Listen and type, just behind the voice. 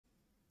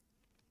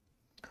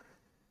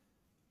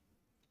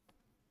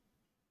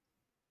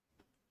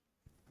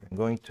I'm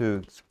going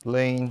to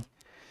explain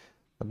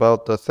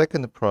about the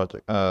second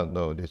project.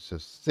 No, this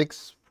is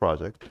sixth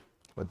project,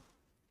 but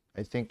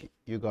I think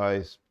you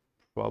guys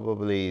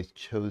probably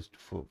chose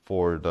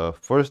for the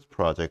first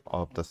project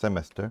of the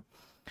semester.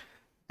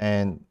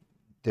 And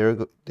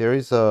there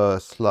is a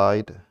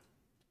slide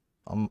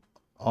on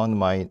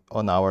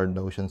our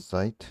Notion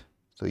site,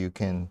 so you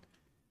can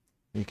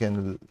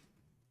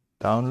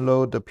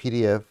download the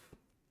PDF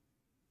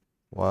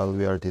while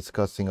we are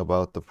discussing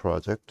about the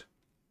project.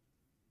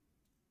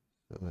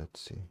 So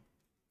let's see.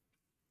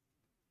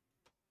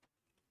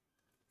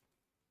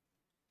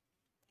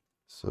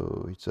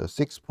 So it's a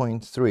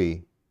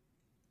 6.3.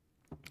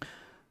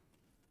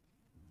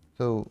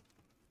 So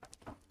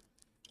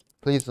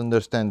please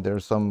understand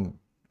there's some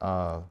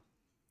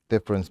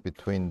difference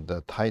between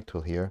the title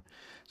here.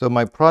 So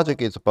my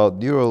project is about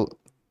neural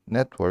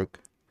network,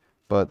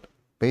 but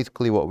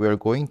basically what we're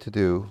going to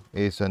do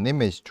is an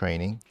image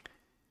training.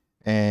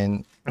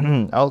 And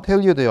I'll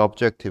tell you the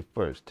objective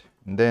first,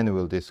 and then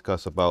we'll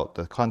discuss about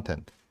the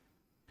content.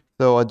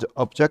 So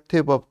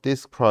objective of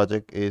this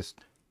project is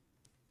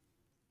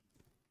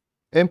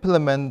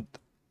implement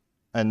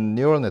a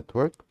neural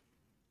network,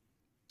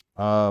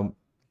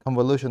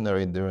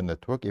 convolutionary neural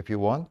network if you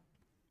want,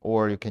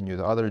 or you can use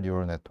other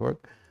neural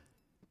network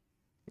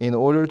in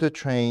order to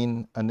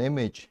train an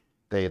image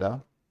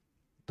data.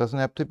 It doesn't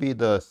have to be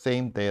the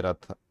same data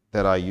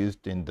that I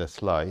used in the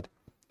slide.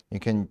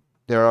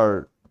 There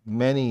are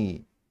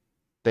many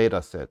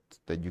data sets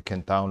that you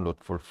can download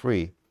for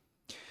free.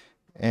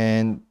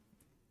 And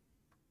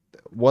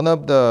one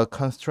of the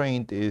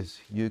constraints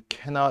is you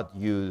shouldn't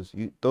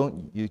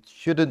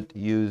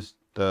use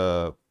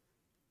the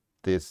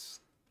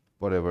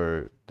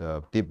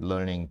deep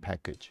learning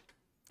package.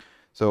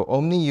 So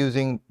only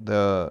using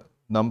the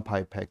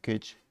NumPy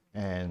package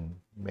and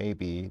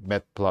maybe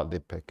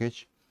Matplotlib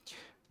package,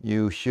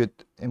 you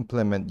should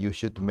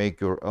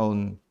make your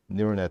own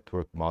neural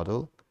network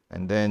model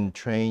and then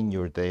train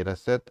your data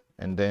set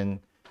and then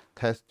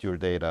test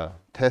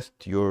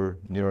your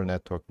neural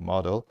network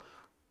model,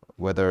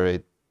 whether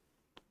it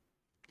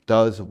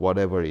does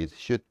whatever it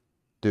should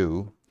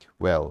do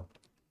well.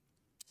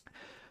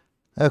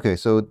 Okay,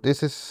 so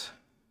this is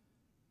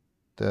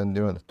the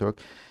neural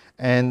network.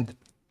 And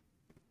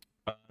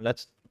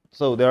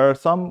so there are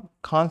some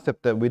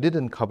concepts that we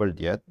didn't cover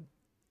yet,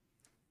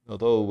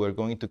 although we're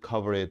going to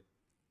cover it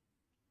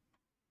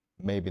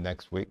maybe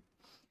next week.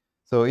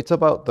 So it's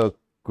about the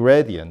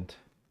gradient.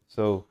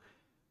 So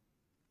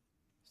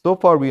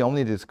far we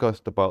only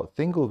discussed about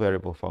single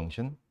variable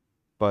function,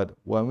 but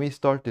when we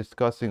start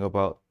discussing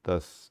about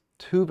the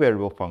two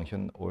variable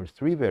function or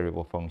three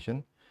variable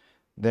function,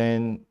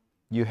 then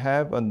you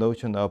have a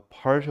notion of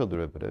partial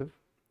derivative.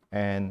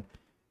 And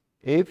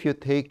if you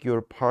take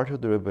your partial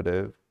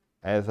derivative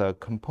as a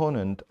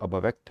component of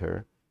a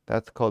vector,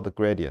 that's called the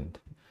gradient.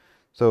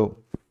 So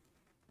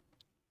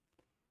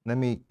let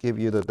me give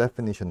you the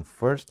definition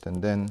first,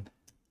 and then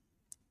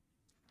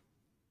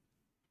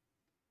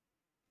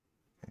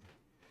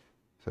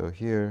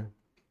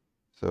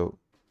so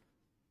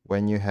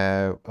when you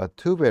have a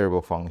two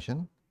variable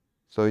function,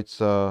 so it's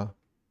a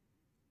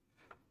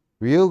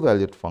real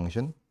valued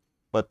function,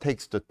 but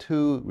takes the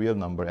two real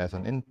number as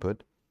an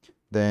input,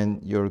 then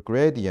your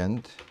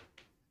gradient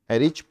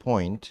at each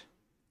point,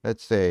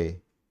 let's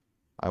say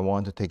I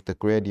want to take the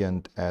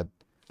gradient at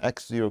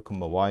x0,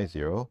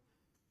 y0,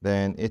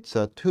 then it's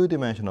a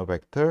two-dimensional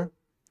vector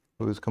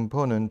whose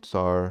components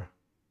are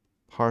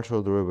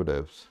partial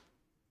derivatives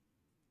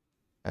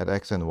at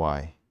x and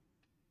y.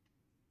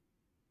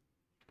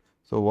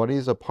 So what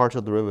is a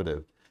partial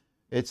derivative?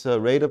 It's a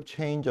rate of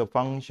change of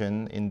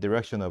function in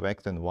direction of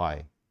x and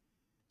y.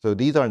 So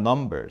these are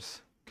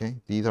numbers, okay?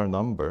 These are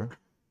numbers.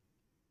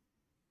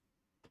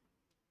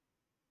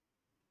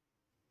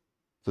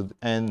 So,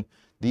 and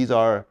these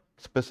are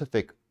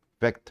specific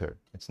vector.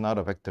 It's not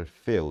a vector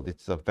field,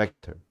 it's a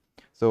vector.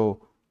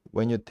 So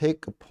when you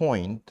take a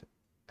point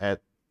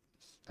at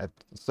a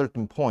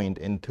certain point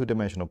in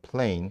two-dimensional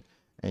plane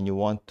and you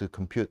want to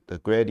compute the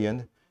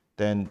gradient,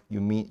 then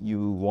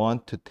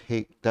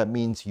that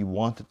means you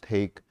want to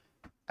take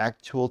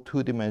actual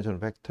two-dimensional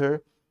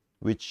vector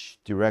which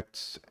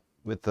directs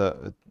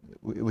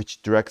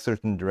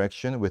certain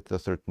direction with a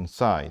certain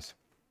size.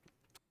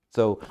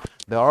 So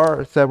there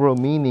are several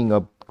meanings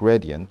of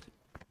gradient.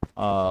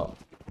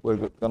 We're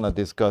going to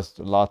discuss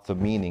lots of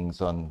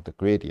meanings on the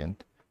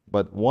gradient,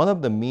 but one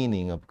of the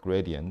meaning of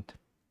gradient,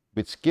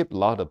 we skip a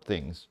lot of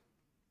things.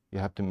 You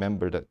have to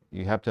remember that,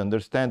 you have to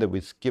understand that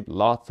we skip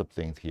lots of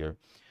things here.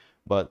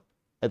 But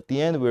at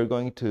the end, we're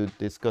going to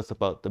discuss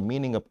about the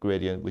meaning of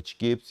gradient, which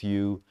gives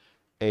you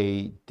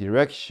a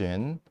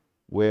direction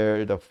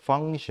where the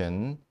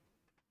function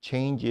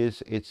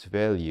changes its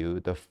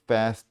value the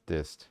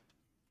fastest.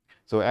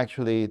 So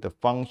actually the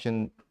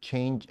function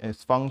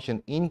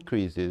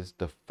increases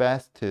the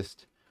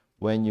fastest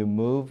when you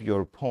move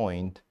your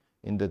point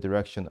in the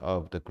direction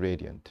of the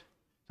gradient.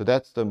 So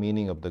that's the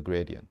meaning of the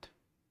gradient.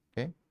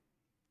 Okay?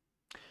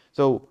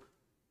 So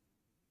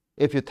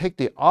if you take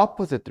the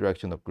opposite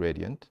direction of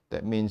gradient,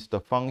 that means the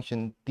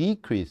function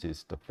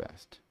decreases the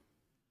fast.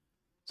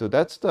 So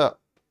that's the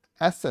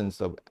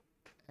essence of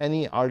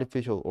any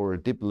artificial or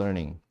deep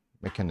learning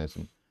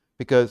mechanism,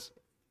 because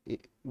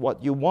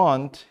what you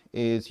want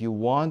is you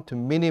want to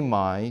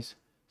minimize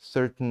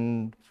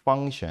certain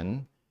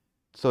function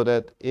so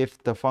that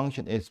if the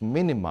function is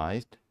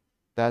minimized,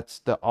 that's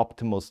the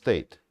optimal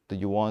state, that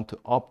you want to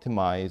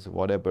optimize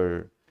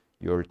whatever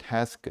your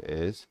task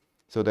is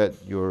so that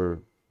your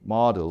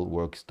model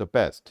works the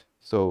best.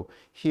 So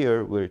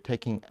here we're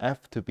taking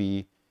f to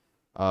be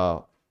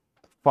a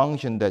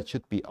function that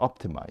should be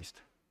optimized.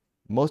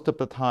 Most of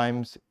the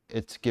times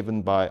it's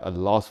given by a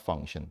loss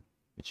function,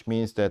 which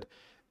means that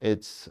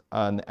it's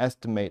an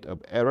estimate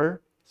of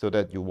error, so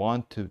that you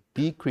want to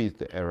decrease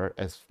the error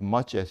as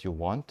much as you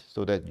want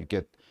so that you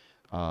get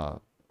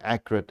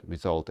accurate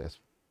result as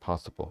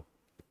possible.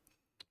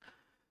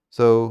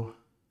 So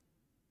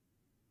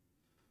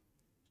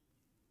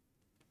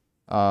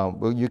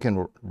well, you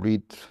can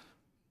read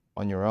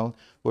on your own.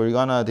 We're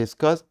gonna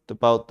discuss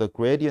about the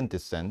gradient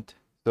descent.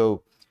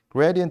 So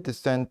gradient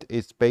descent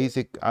is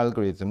basic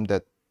algorithm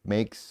that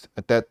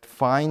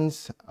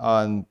finds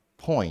a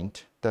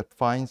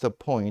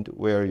point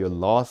where your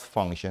loss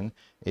function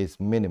is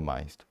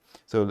minimized.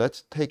 So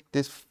let's take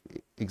this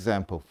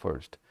example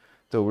first.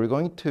 So we're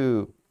going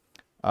to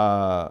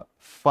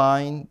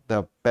find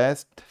the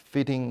best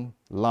fitting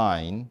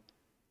line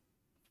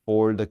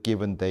for the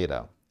given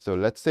data. So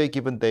let's say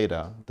given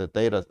data, the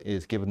data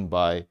is given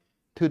by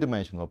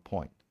two-dimensional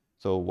point.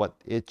 So what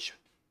each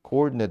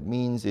coordinate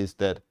means is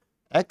that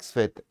x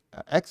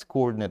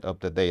coordinate of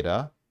the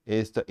data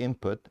is the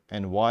input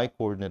and y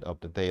coordinate of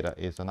the data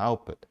is an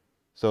output.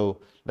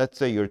 So let's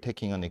say you're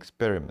taking an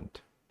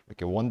experiment,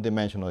 like a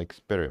one-dimensional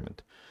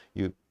experiment.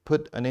 You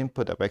put an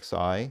input of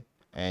xi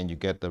and you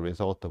get the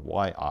result of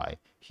yi.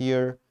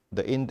 Here,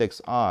 the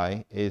index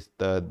I is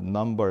the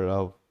number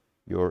of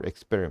your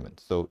experiment.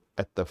 So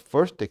at the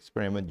first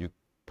experiment, you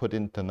put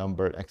in the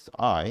number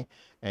xi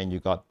and you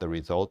got the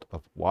result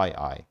of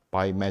yi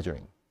by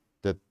measuring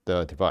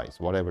the device,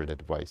 whatever the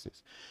device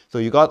is. So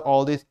you got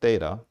all this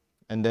data,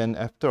 and then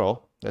after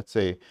all, let's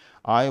say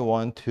I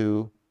want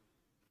to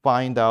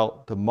find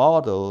out the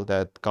model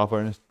that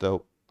governs the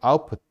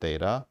output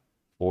data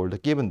for the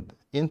given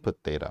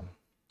input data.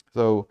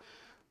 So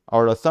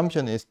our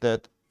assumption is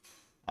that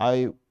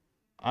I'm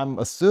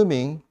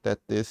assuming that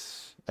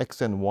this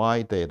x and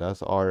y data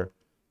are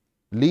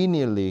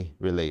linearly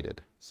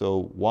related.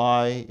 So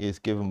y is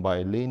given by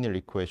a linear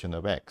equation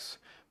of x,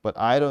 but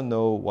I don't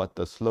know what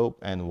the slope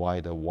and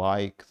the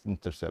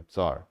y-intercepts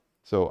are.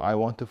 So I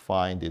want to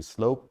find the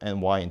slope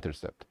and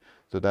y-intercept.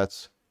 So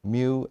that's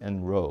mu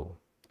and rho,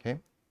 okay?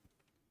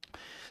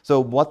 So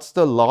what's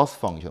the loss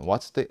function?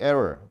 What's the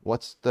error?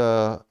 What's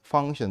the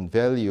function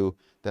value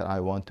that I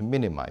want to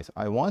minimize?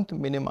 I want to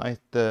minimize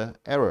the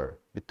error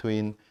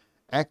between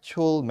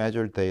actual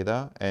measured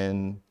data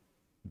and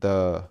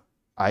the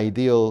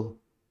ideal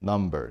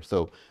number.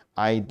 So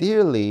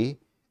ideally,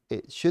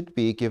 it should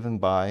be given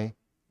by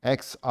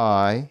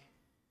xi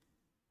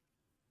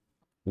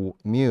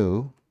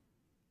mu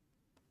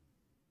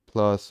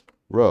plus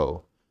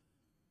rho.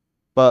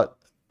 But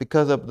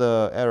because of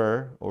the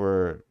error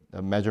or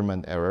the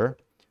measurement error,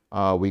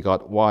 we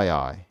got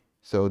yi.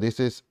 So this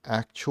is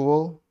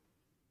actual.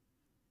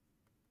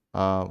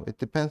 It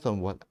depends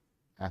on what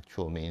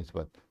actual means,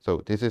 but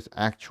so this is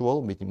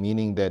actual,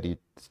 meaning that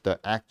it's the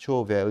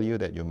actual value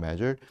that you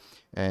measured,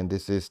 and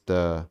this is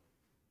the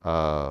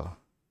what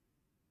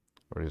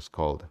is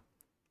called,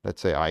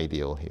 let's say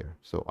ideal here.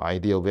 So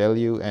ideal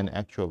value and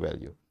actual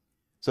value.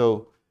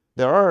 So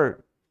there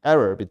are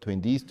error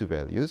between these two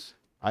values.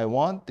 I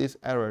want this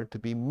error to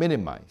be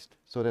minimized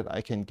so that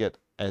I can get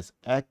as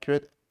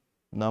accurate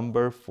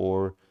number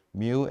for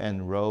mu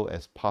and rho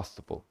as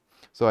possible.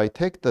 So I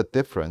take the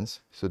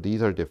difference. So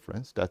these are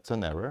difference. That's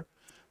an error.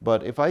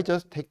 But if I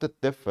just take the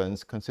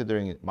difference,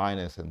 considering it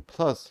minus and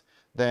plus,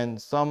 then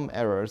some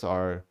errors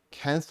are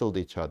canceled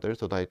each other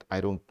so that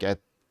I don't get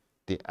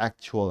the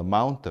actual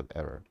amount of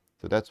error.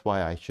 So that's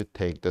why I should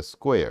take the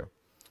square.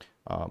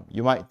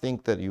 You might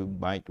think that you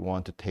might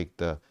want to take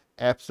the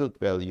absolute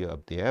value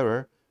of the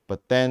error,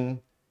 but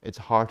then it's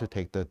hard to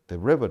take the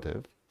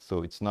derivative.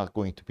 So it's not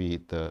going to be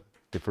the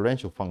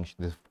differentiable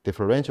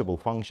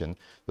function.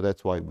 So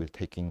that's why we're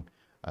taking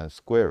a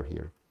square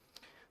here.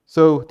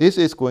 So this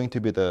is going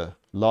to be the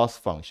loss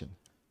function.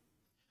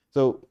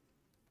 So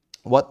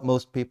what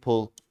most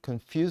people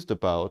confused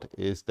about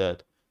is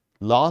that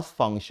loss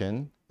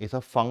function is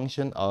a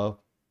function of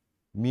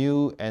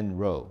mu and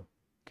rho,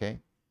 okay?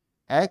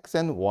 X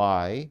and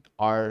y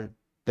are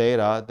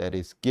data that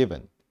is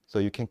given. So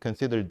you can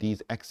consider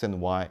these x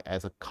and y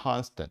as a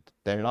constant.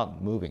 They're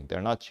not moving,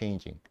 they're not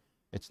changing.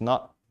 It's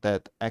not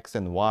that x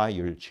and y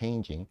you're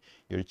changing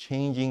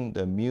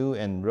the mu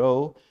and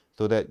rho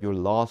so that your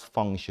loss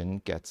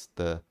function gets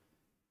the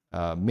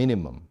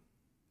minimum.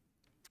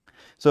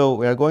 So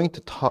we are going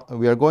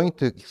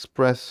to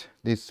express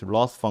this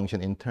loss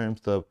function in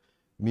terms of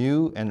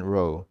mu and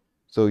rho.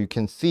 So you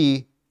can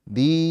see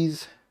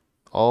these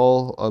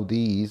all of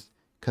these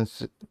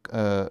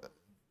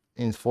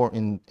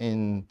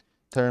in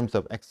terms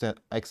of xi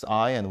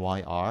and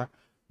yr,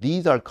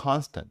 these are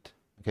constant.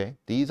 Okay,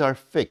 these are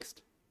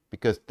fixed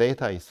because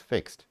theta is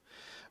fixed.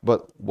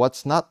 But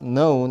what's not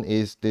known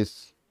is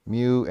this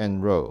mu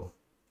and rho.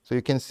 So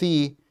you can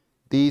see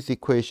this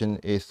equation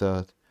is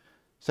a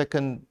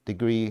second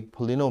degree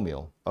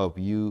polynomial of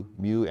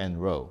mu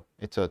and rho.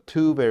 It's a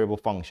two variable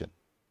function.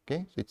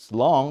 Okay, so it's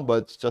long,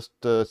 but it's just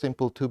a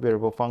simple two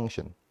variable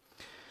function.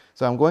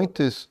 So I'm going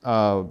to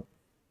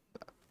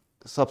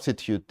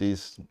substitute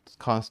this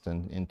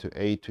constant into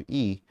a to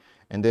e,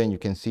 and then you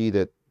can see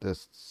that the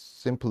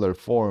simpler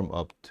form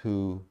of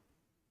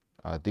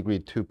degree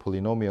 2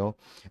 polynomial.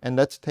 And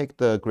let's take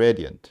the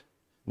gradient.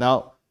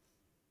 Now,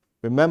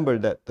 remember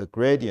that the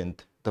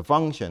gradient, the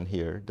function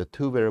here, the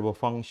two variable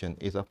function,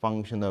 is a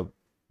function of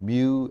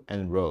mu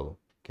and rho,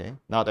 okay,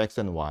 not x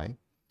and y.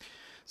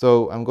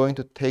 So I'm going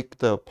to take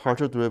the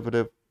partial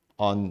derivative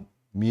on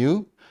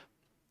mu,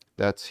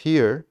 that's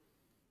here,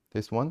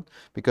 this one,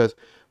 because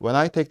when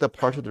I take the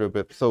partial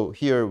derivative, so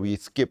here we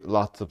skip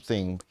lots of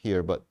things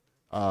here, but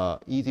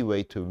easy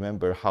way to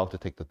remember how to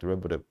take the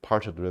derivative,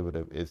 partial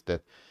derivative, is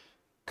that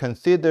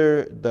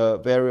consider the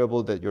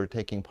variable that you're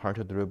taking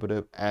partial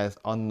derivative as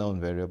unknown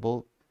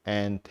variable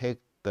and take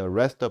the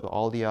rest of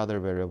all the other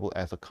variable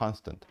as a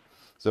constant.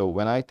 So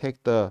when I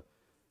take the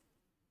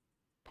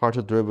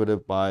partial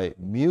derivative by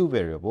mu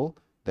variable,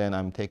 then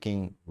I'm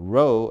taking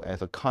rho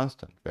as a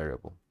constant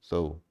variable.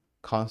 So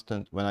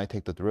constant, when I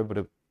take the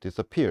derivative,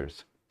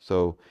 disappears.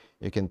 So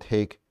you can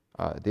take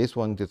this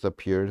one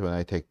disappears when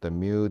I take the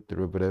mu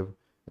derivative.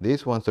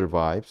 This one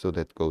survives, so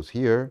that goes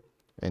here.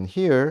 And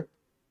here,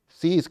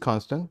 c is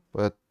constant,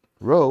 but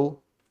rho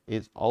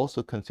is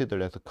also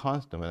considered as a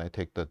constant when I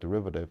take the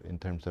derivative in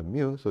terms of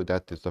mu, so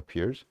that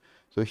disappears.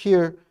 So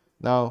here,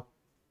 now,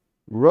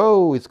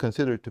 rho is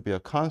considered to be a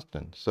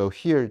constant. So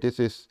here, this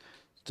is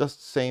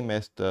just same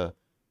as the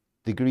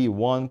degree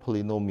 1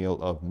 polynomial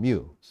of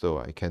mu. So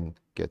I can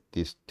get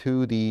this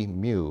 2d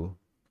mu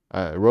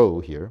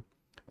rho here,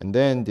 and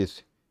then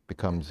this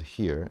becomes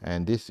here,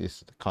 and this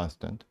is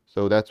constant.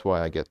 So that's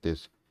why I get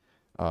this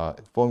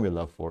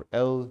formula for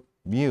L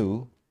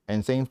mu,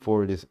 and same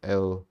for this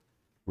L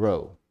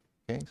rho.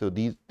 Okay, so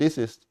this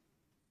is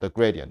the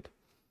gradient.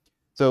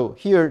 So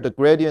here the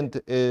gradient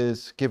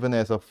is given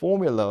as a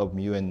formula of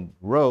mu and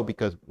rho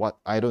because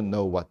I don't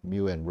know what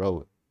mu and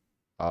rho.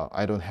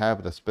 I don't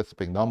have the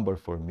specific number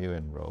for mu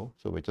and rho,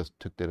 so we just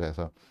took that as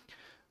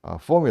a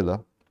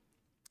formula.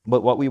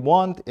 But what we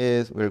want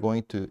is we're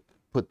going to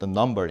put the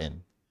number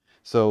in.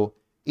 So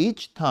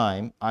each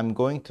time I'm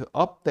going to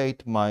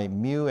update my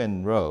mu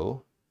and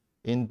rho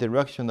in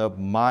direction of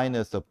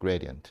minus of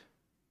gradient.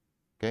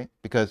 Okay,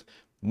 because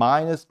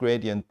minus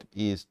gradient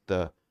is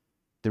the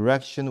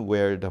direction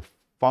where the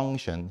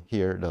function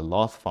here, the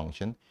loss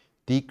function,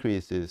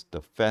 decreases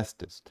the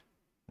fastest,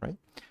 right?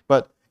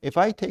 But if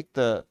I take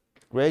the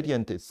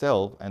gradient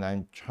itself and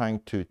I'm trying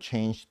to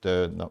change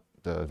the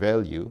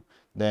value,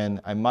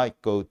 then I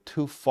might go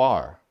too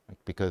far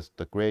because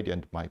the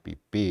gradient might be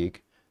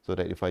big, so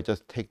that if I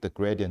just take the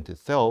gradient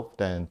itself,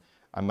 then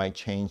I might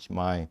change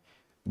my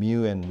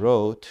mu and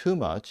rho too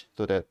much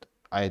so that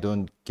I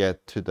don't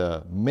get to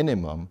the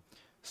minimum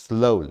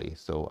slowly.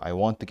 So I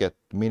want to get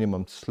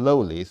minimum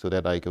slowly so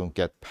that I can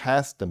get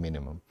past the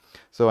minimum.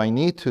 So I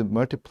need to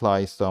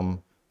multiply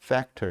some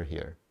factor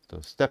here. So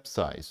step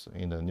size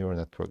in the neural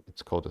network,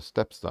 it's called a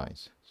step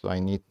size.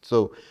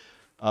 So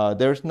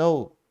there's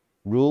no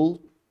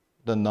rule,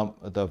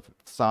 the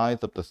size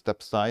of the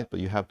step size, but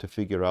you have to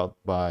figure out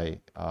by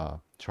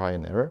try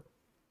and error.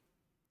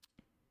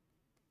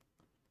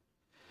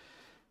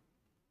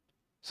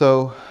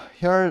 So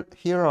here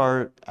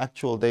are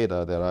actual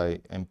data that I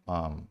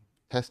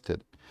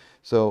tested.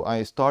 So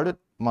I started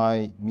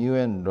my mu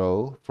and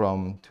rho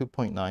from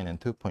 2.9 and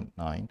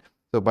 2.9.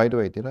 So by the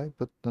way, did I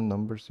put the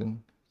numbers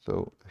in?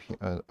 So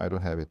I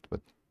don't have it, but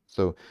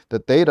so the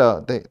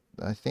data,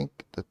 I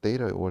think the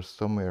data was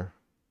somewhere.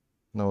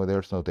 No,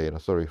 there's no data.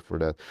 Sorry for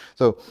that.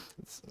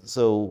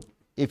 So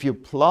if you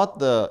plot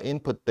the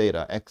input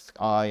data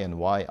xi and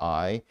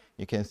yi,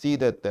 you can see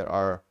that there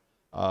are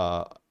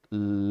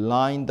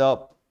lined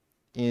up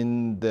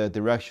in the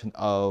direction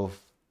of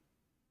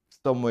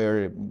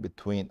somewhere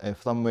between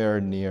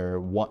somewhere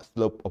near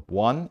slope of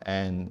 1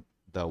 and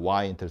the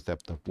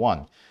y-intercept of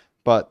 1.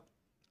 But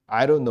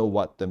I don't know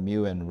what the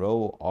mu and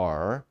rho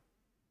are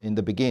in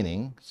the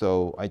beginning,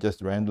 so I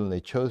just randomly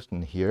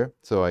chosen here.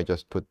 So I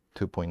just put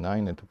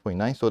 2.9 and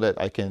 2.9 so that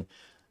I can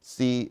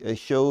see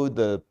show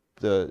the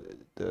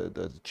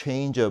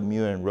change of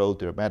mu and rho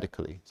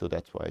dramatically. So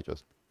that's why I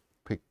just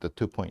picked the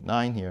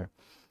 2.9 here.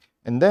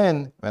 And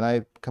then when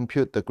I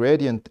compute the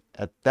gradient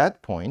at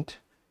that point,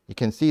 you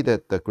can see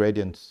that the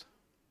gradients,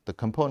 the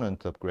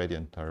components of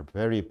gradient are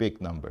very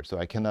big numbers. So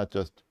I cannot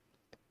just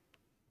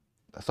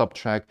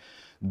subtract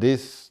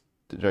this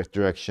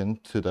direction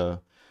to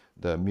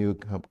the mu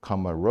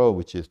comma rho,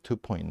 which is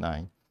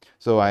 2.9.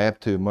 So I have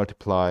to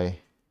multiply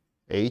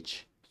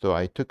h. So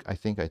I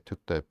think I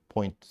took the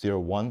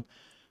 0.01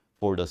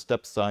 for the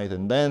step size,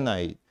 and then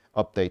I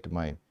update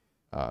my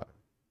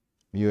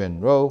mu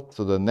and rho.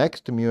 So the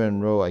next mu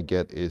and rho I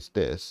get is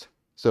this.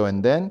 So,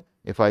 and then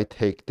if I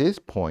take this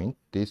point,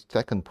 this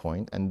second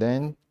point, and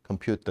then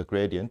compute the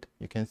gradient,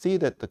 you can see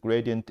that the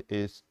gradient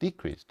is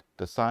decreased.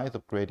 The size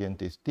of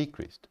gradient is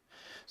decreased.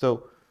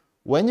 So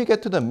when you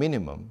get to the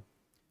minimum,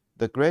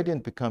 the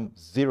gradient becomes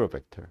zero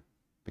vector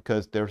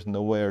because there's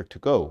nowhere to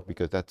go,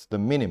 because that's the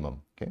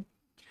minimum. Okay,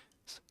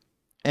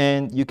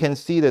 and you can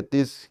see that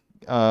this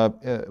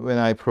when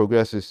I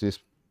progress this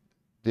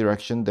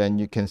direction, then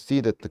you can see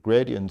that the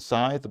gradient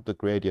size of the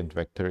gradient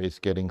vector is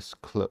getting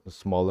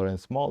smaller and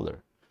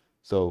smaller.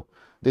 So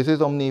this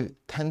is only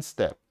 10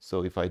 steps.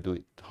 So if I do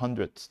it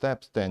 100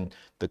 steps, then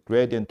the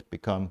gradient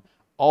become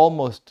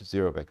almost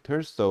zero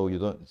vectors. So you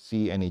don't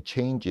see any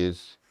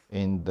changes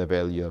in the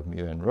value of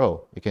mu and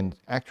rho. You can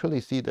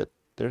actually see that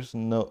there's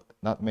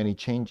not many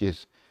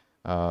changes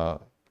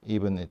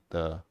even at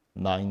the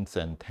 9th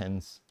and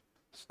 10th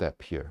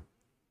step here.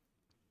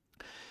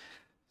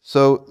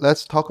 So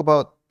let's talk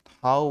about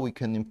how we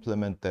can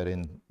implement that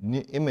in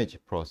image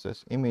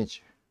process,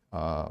 image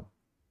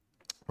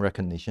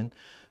recognition.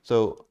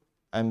 So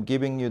I'm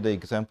giving you the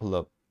example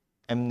of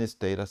MNIST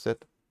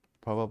dataset.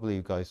 Probably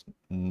you guys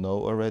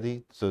know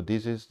already. So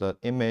this is the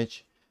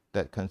image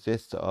that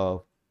consists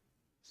of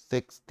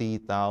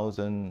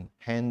 60,000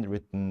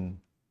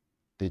 handwritten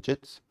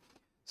digits.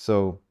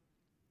 So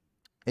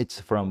it's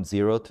from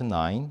 0 to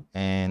 9,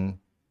 and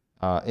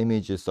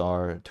images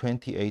are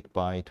 28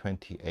 by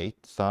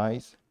 28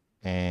 size,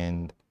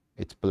 and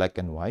it's black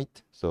and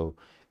white. So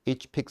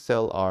each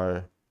pixel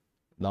are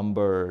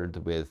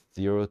numbered with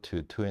 0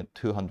 to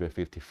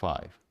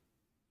 255.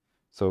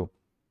 So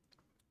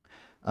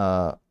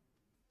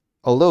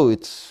although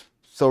it's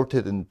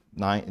sorted in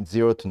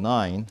 0 to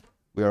 9,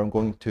 we are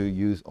going to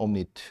use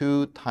only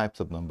two types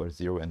of numbers,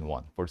 0 and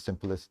 1, for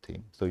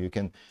simplicity. So you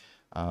can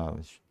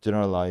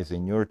generalize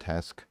in your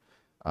task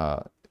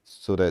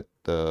so that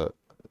the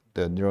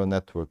neural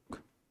network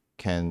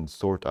can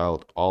sort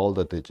out all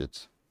the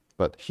digits.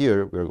 But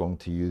here we're going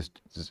to use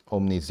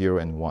only 0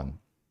 and 1.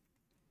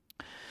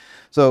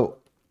 So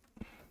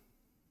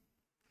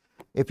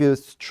if you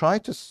try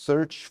to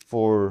search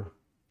for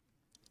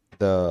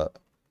what's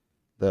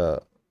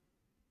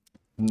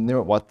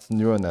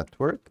neural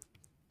network,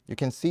 you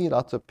can see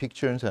lots of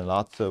pictures and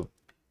lots of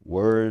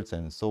words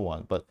and so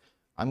on. But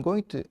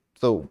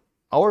so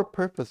our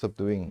purpose of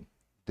doing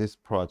this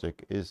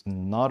project is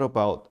not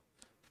about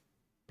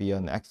be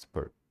an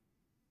expert.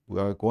 We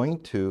are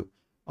going to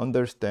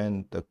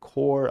understand the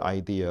core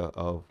idea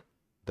of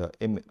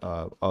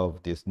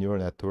this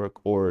neural network,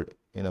 or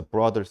in a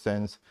broader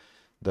sense,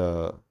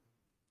 the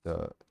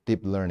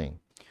deep learning.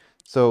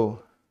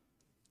 So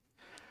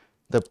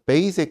the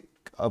basic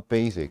of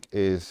basic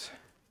is,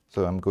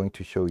 so I'm going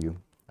to show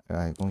you.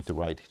 I'm going to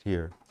write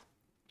here.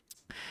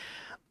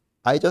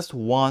 I just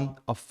want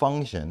a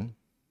function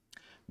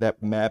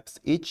that maps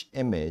each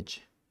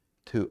image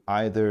to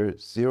either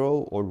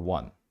 0 or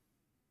 1.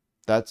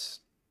 That's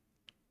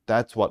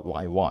what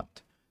I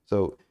want.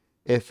 So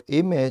if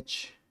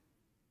image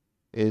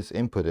is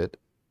inputted,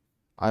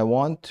 I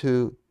want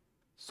to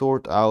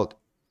sort out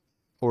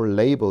or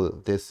label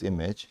this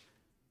image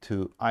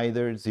to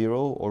either 0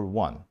 or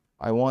 1.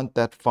 I want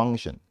that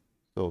function.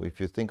 So if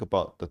you think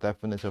about the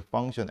definition of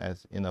function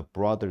as in a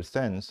broader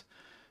sense,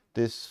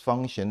 this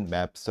function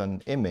maps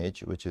an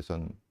image, which is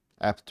an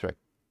abstract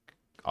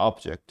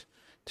object,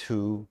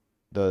 to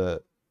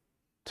the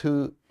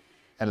two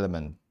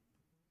element,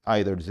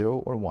 either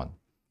 0 or 1.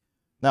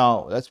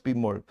 Now, let's be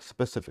more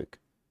specific.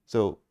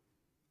 So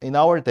in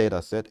our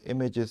data set,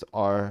 images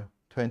are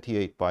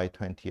 28 by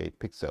 28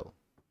 pixel.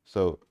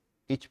 So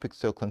each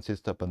pixel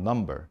consists of a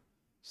number.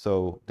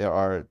 So there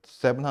are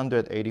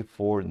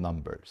 784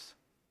 numbers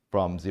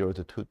from 0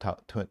 to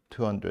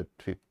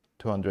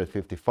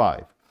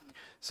 255.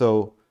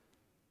 So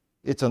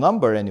it's a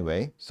number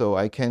anyway. So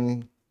I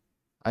can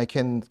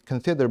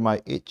consider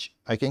each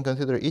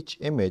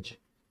image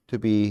to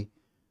be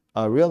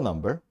a real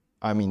number.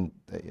 I mean,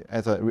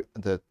 as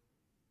the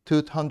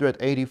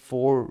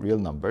 284 real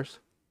numbers.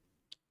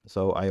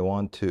 So I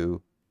want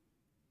to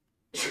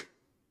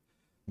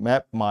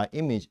map my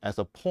image as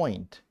a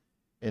point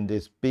in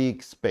this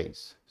big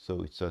space.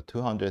 So it's a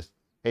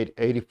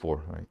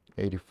 284, right?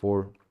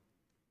 84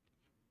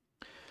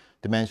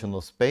 dimensional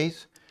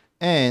space.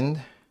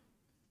 And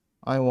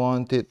I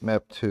want it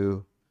mapped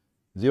to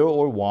 0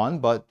 or 1,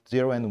 but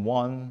 0 and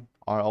 1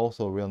 are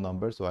also real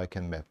numbers, so I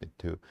can map it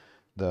to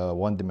the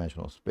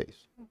one-dimensional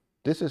space.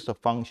 This is the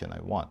function I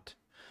want.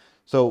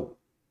 So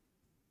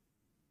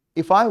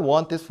if I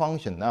want this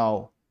function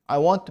now, I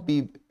want to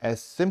be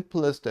as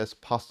simplest as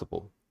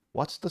possible.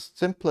 What's the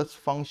simplest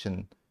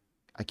function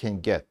I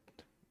can get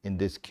in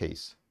this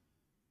case?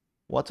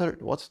 What's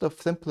the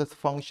simplest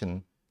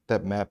function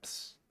that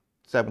maps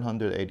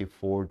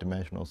 784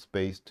 dimensional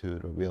space to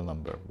the real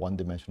number,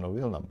 one-dimensional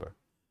real number?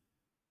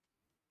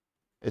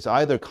 It's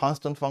either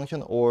constant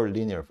function or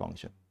linear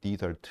function.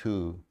 These are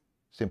two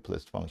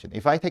simplest functions.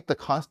 If I take the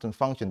constant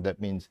function,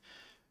 that means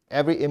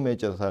every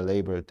image is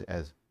labeled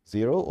as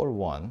 0 or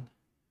 1,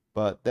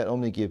 but that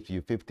only gives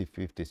you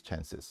 50-50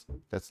 chances.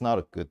 That's not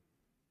a good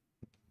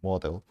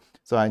model.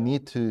 So I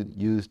need to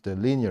use the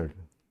linear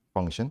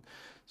function.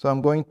 So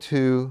I'm going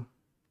to,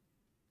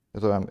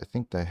 so I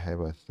think I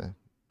have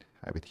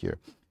it here.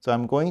 So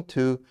I'm going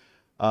to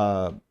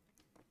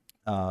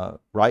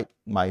write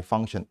my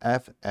function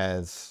f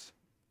as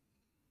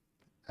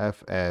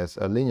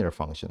a linear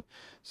function.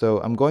 So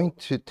I'm going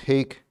to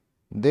take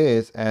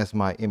this as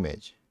my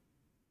image.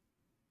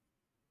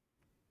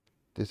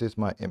 This is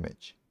my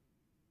image.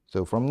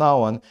 So from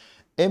now on,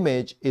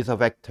 image is a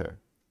vector.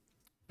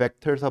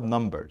 Vectors of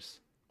numbers.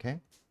 Okay,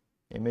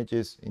 image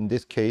is, in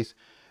this case,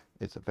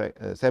 it's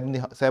a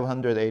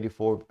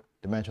 784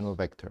 dimensional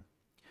vector.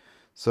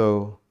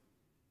 So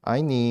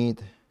I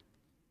need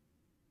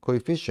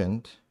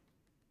coefficient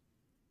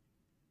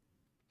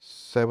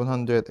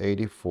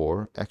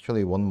 784,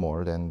 actually one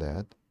more than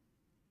that.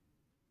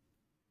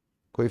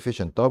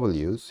 Coefficient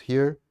w's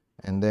here,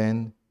 and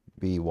then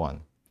b1.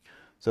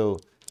 So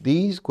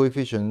these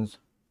coefficients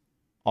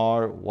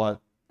are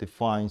what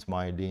defines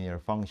my linear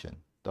function,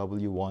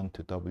 w1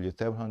 to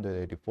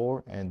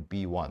w784 and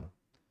b1.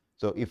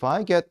 So if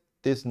I get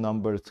these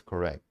numbers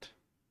correct,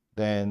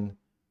 then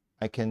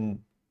I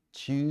can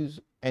choose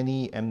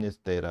any MNIST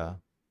data,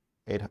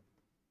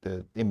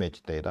 the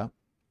image data,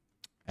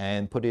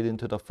 and put it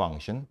into the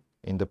function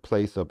in the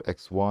place of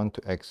x1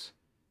 to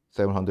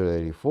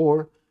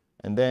x784,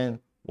 and then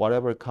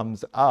whatever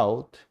comes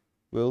out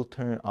will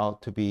turn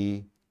out to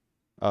be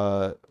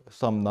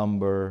some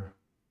number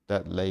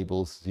that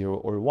labels 0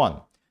 or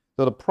 1.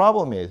 So the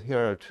problem is, here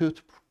are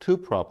two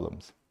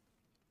problems.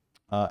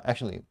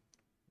 Actually,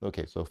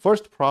 okay, so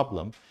first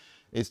problem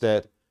is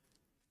that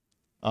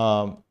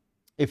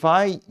if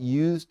I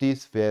use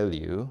this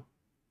value,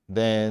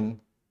 then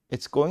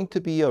it's going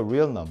to be a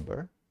real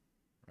number,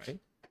 right?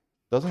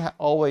 Doesn't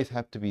always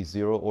have to be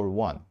 0 or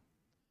 1.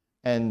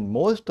 And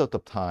most of the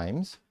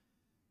times,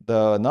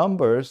 the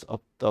numbers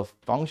of the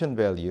function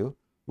value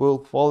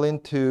will fall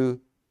into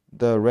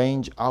the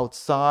range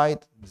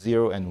outside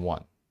 0 and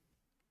 1,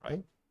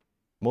 right?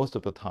 Most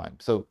of the time.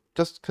 So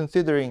just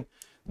considering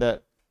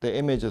that the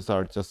images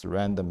are just a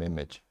random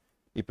image,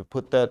 if you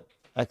put that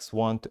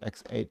x1 to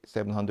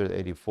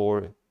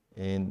x784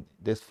 in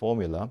this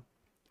formula,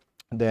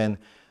 then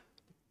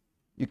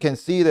you can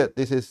see that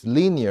this is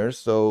linear.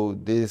 So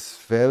this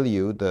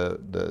value, the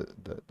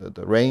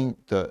range,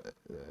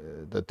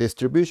 the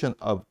distribution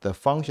of the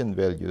function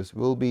values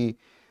will be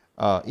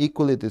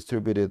equally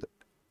distributed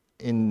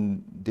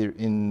in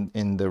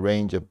the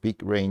range of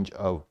big range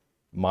of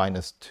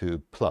minus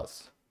to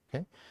plus.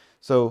 Okay,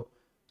 so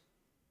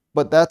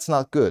but that's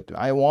not good.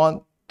 I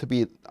want to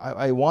be,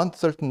 I want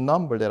certain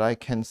number that I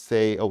can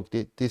say, oh,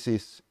 this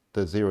is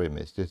the 0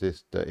 image, this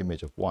is the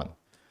image of 1.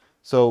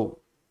 So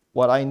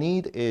what I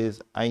need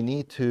is, I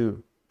need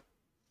to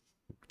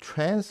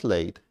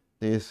translate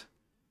this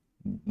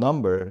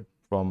number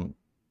from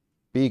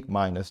big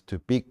minus to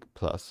big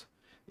plus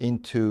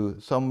into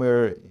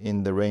somewhere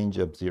in the range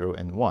of 0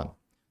 and 1.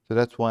 So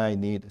that's why I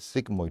need a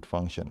sigmoid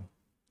function.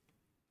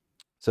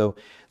 So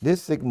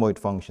this sigmoid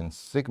function,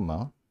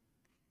 sigma,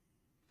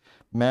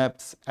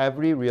 maps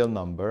every real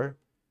number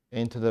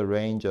into the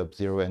range of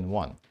 0 and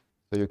 1.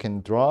 So you can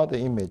draw the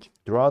image,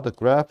 draw the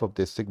graph of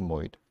this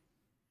sigmoid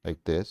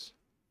like this.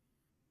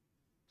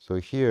 So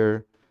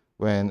here,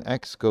 when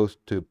x goes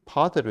to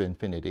positive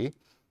infinity,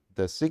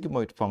 the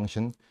sigmoid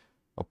function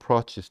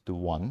approaches to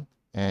 1.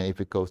 And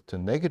if it goes to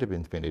negative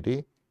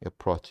infinity, it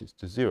approaches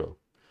to 0.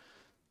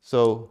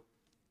 So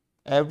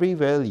every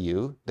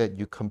value that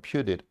you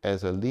computed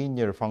as a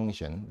linear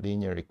function,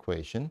 linear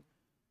equation,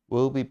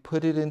 will be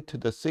put it into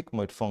the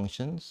sigmoid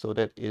function so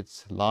that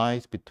it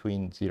lies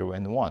between 0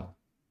 and 1.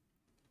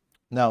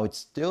 Now, it's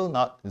still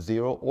not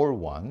 0 or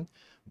 1,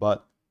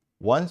 but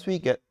once we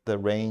get the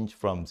range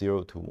from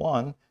 0 to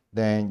 1,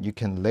 then you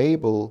can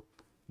label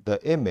the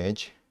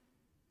image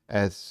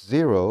as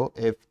 0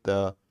 if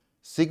the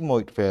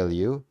sigmoid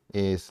value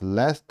is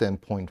less than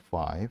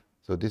 0.5.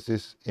 So this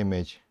is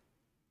image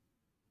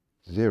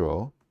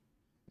 0.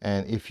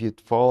 And if it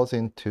falls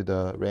into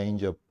the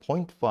range of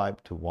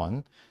 0.5 to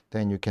 1,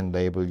 then you can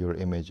label your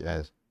image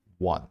as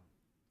 1.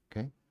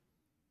 Okay?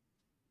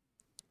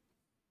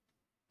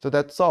 So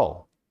that's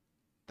all.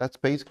 That's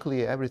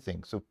basically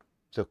everything. So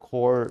the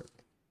core,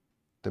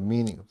 the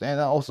meaning, and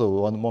also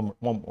one more,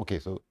 okay,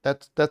 so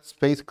that's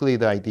basically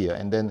the idea.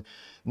 And then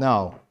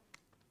now,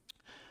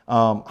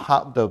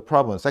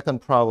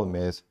 second problem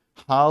is,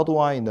 how do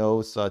I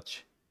know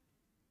such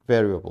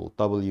variable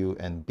w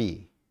and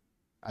b?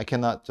 I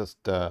cannot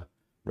just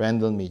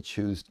randomly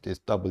choose this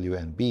w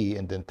and b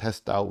and then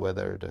test out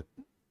whether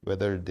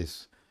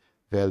this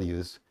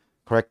values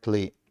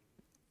correctly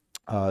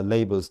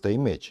labels the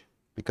image,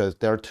 because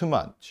there are too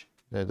much.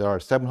 There are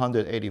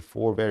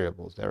 784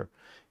 variables there.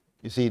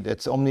 You see,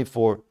 that's only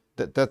for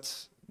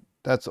that's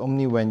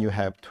only when you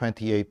have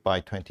 28 by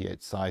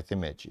 28 size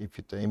image. If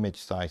the image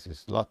size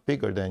is a lot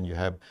bigger, then you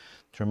have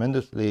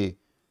tremendously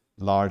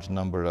large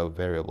number of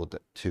variables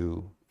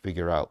to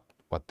figure out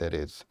what that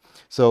is.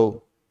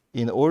 So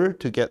in order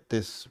to get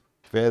these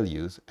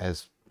values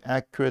as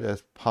accurate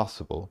as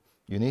possible,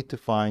 you need to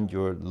find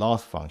your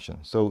loss function.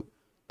 So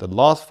the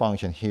loss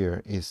function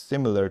here is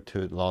similar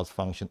to loss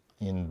function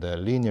in the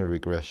linear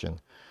regression.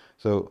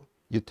 So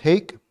you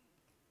take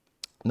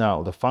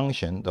now the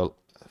function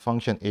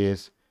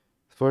is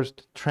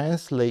first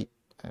translate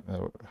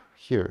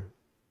here.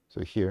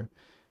 So here,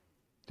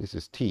 this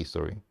is t,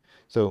 sorry.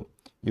 So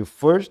you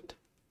first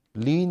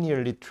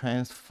linearly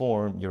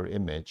transform your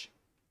image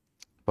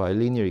by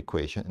linear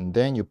equation, and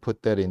then you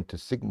put that into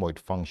sigmoid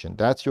function.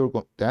 That's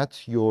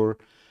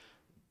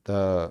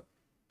the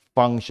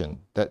function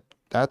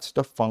that's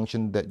the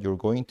function that you're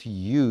going to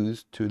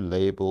use to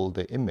label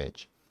the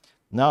image.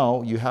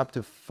 Now you have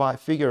to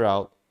figure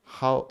out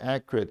how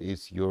accurate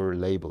is your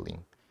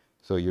labeling.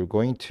 So you're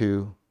going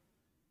to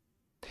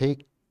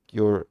take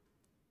your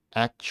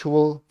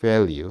actual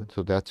value,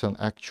 so that's an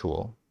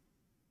actual,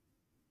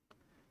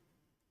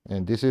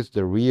 and this is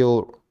the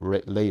real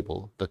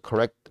label, the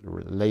correct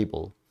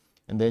label,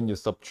 and then you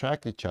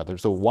subtract each other.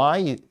 So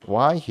y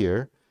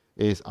here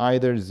is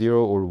either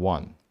 0 or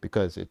 1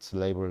 because it's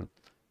labeled,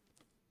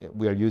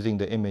 we are using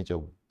the image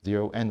of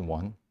 0 and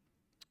 1.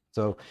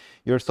 So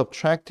you're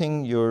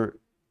subtracting your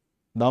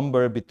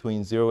number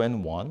between 0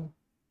 and 1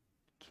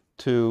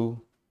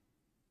 to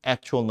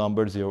actual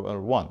number 0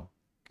 or 1.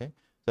 Okay,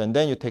 so, and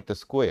then you take the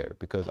square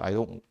because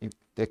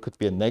there could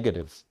be a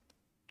negative.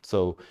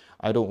 So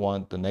I don't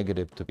want the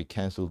negative to be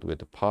canceled with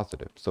the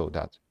positive. So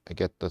that I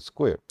get the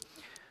square.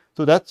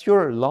 So that's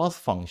your loss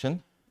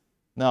function.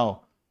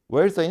 Now,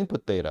 where's the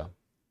input data?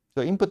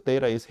 The input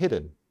data is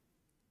hidden.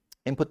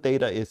 Input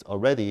data is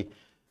already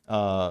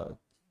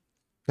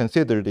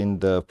considered in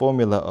the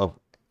formula of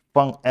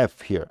func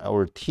f here,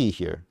 or t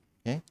here.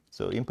 Okay?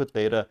 So input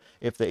data,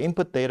 if the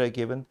input data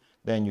given,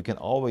 then you can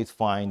always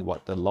find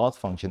what the loss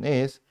function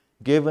is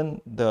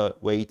given the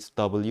weights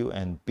w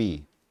and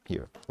b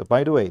here. So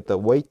by the way,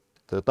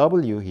 the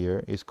w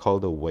here is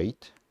called the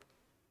weight,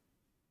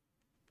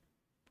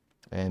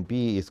 and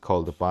b is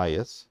called the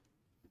bias.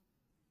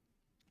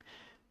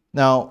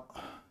 Now,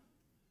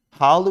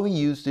 how do we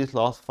use this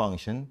loss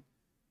function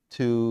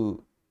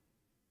to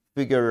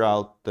figure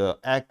out the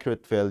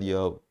accurate value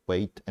of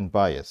weight and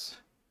bias?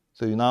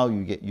 So now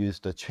you use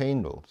the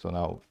chain rule. So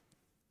now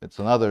it's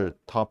another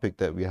topic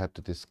that we have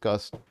to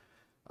discuss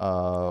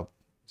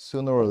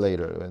sooner or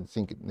later. I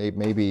think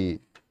maybe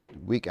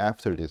week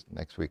after this,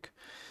 next week.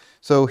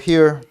 So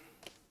here,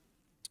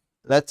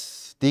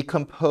 let's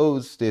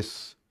decompose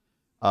this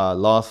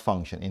loss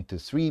function into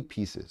 3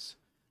 pieces.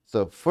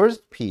 So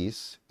first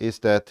piece is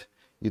that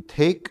you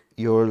take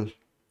your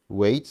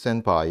weights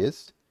and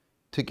bias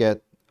to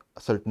get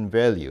a certain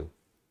value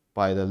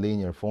by the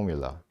linear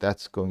formula.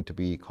 That's going to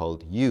be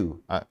called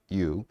u.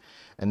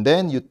 And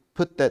then you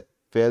put that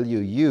value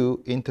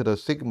u into the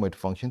sigmoid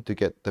function to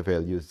get the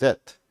value z.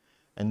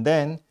 And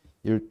then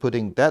you're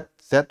putting that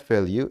z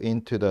value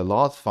into the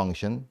loss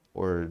function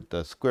or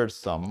the square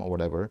sum or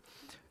whatever,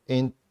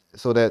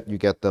 so that you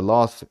get the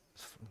loss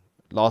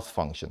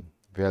function,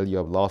 value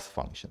of loss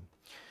function.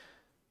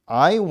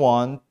 I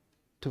want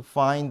to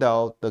find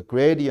out the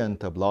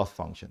gradient of loss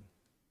function.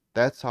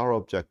 That's our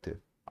objective.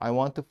 I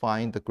want to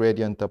find the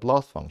gradient of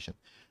loss function.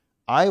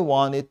 I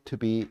want it to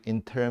be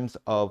in terms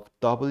of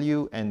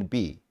w and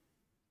b,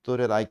 so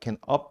that I can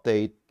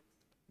update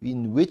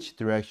in which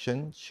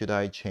direction should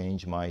I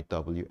change my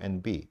w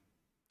and b.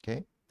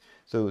 Okay,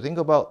 so think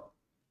about,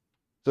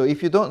 so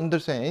if you don't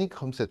understand any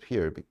concept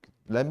here,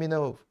 let me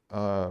know,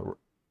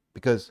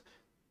 because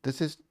this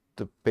is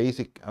the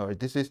basic,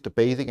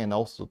 and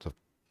also the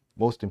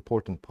most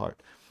important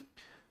part.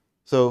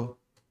 So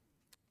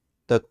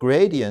the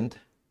gradient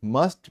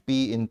must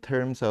be in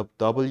terms of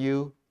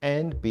w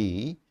and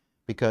b,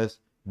 because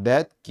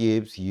that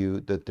gives you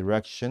the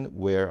direction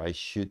where I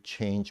should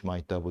change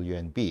my w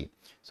and b.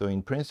 So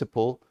in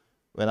principle,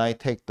 when I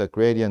take the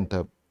gradient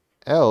of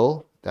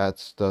L,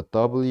 that's the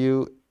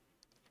w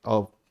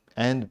of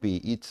and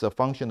b. It's a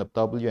function of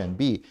w and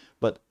b,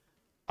 but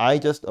I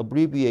just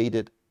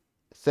abbreviated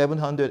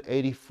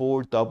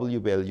 784 w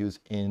values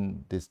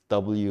in this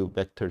w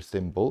vector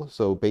symbol.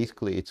 So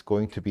basically, it's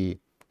going to be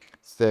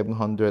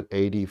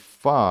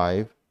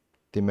 785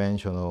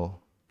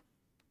 dimensional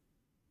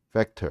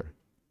vector,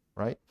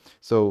 right?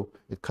 So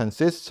it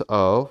consists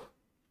of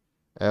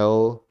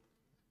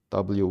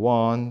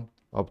LW1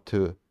 up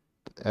to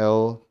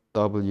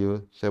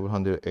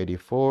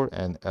LW784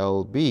 and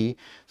LB.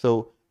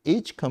 So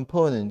each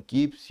component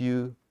gives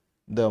you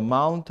the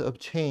amount of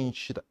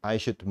change I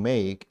should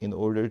make in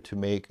order to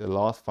make the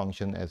loss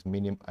function as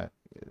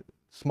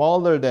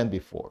smaller than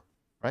before,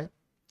 right?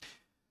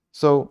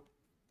 So,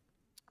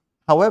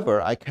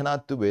 however, I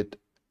cannot do it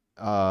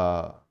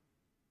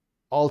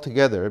all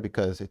together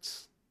because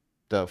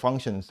the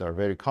functions are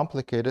very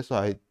complicated, so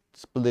I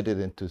split it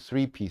into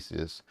 3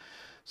 pieces.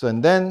 So,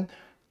 and then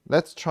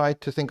let's try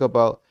to think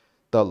about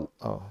the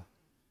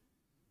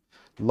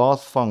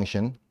loss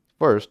function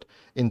first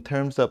in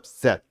terms of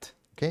z.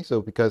 Okay,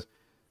 so because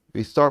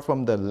we start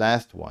from the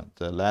last one,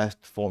 the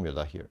last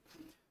formula here.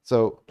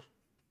 So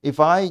if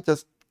I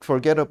just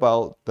forget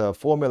about the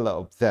formula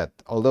of z,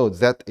 although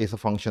z is a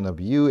function of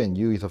u and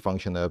u is a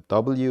function of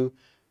w,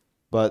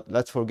 but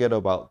let's forget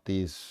about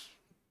this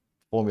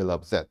formula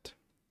of z.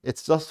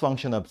 It's just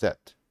function of z.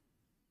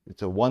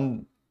 It's a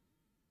one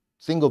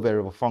single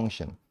variable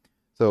function.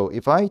 So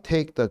if I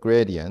take the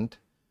gradient,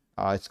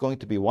 it's going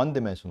to be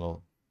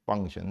one-dimensional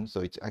function,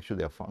 so it's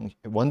actually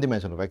a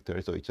one-dimensional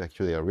vector, so it's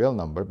actually a real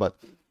number. But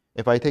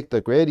if I take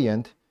the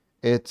gradient,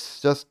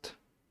 it's just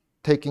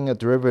taking a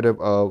derivative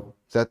of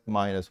z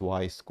minus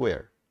y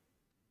squared,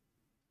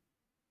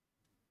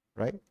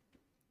 right?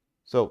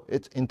 So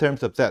it's in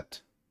terms of z.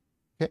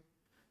 Okay.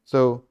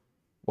 So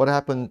what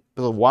happened?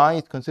 So y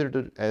is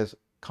considered as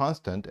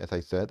constant, as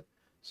I said.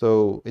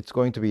 So it's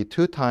going to be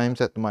 2 times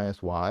z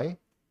minus y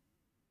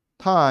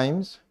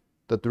times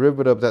the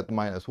derivative of z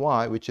minus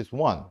y, which is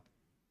 1.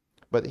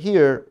 But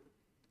here,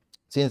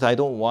 since I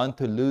don't want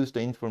to lose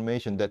the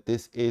information that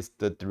this is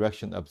the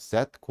direction of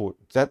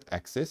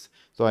z-axis,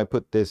 so I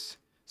put this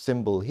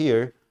symbol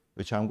here,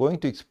 which I'm going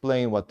to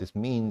explain what this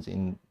means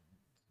in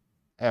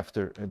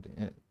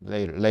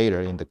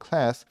later in the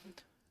class.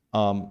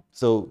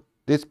 So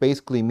this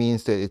basically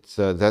means that it's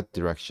z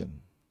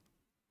direction.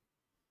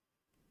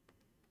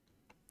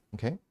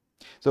 Okay,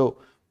 so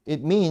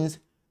it means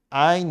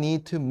I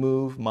need to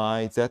move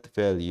my z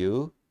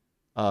value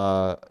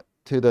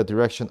to the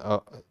direction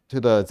to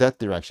the z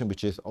direction,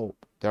 which is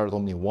there's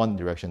only one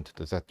direction to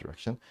the z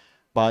direction,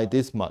 by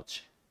this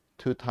much,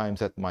 2 times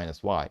z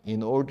minus y,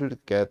 in order to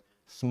get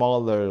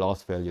smaller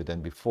loss value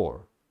than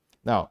before.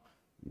 Now,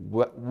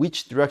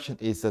 which direction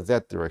is the z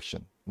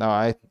direction? Now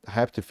I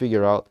have to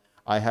figure out.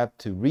 I have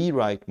to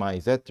rewrite my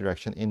z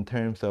direction in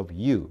terms of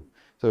u.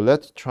 So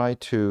let's try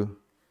to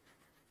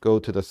go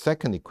to the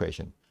second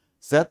equation.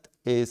 Z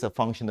is a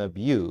function of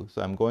u,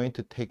 so I'm going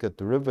to take a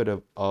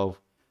derivative of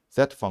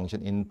z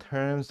function in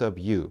terms of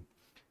u.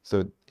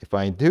 So if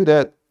I do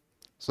that,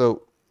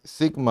 so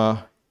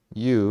sigma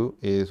u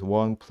is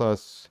 1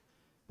 plus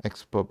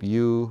x pub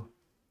u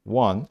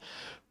 1.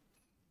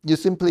 You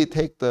simply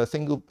take the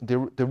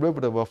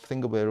derivative of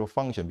single variable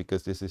function,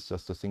 because this is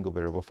just a single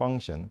variable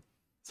function.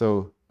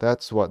 So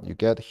that's what you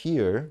get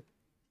here.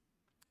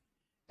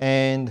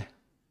 And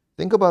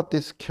think about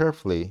this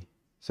carefully.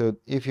 So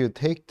if you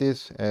take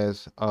this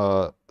as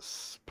a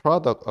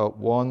product of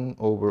 1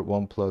 over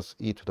 1 plus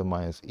e to the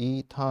minus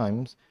e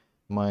times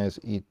minus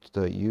e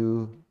to the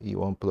u,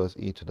 e1 plus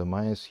e to the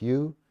minus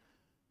u,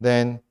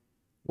 then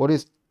what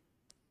is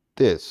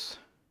this?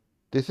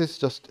 This is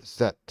just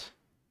z,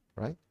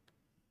 right?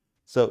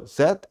 So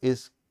z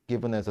is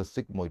given as a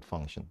sigmoid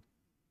function.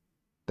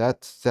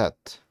 That's z,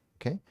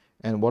 okay?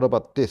 And what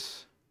about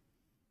this?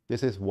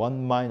 This is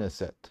 1 minus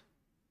z,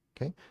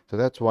 okay? So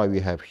that's why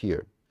we have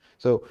here.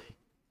 So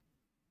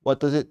what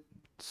does it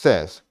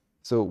says?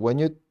 So when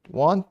you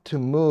want to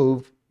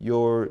move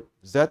your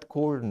z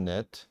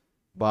coordinate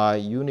by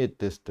unit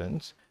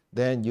distance,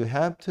 then you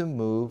have to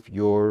move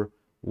your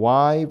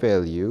y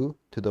value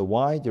to the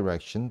y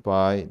direction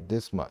by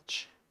this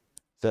much,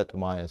 z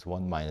minus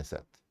 1 minus z.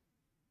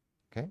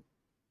 Okay?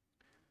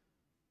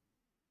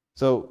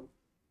 So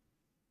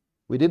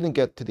we didn't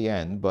get to the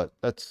end, but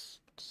let's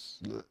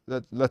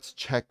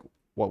check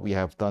what we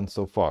have done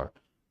so far.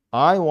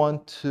 I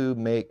want to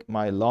make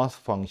my loss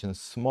function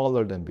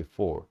smaller than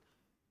before.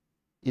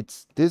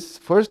 It's this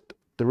first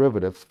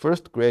derivative,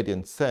 first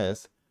gradient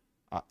says,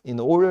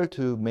 in order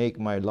to make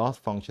my loss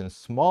function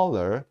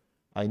smaller,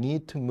 I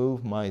need to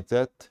move my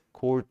z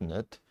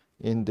coordinate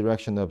in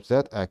direction of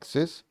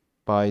z-axis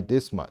by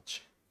this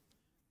much.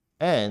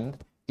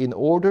 And in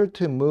order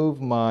to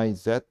move my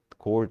z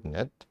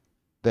coordinate,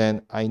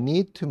 then I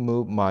need to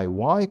move my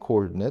y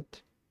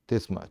coordinate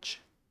this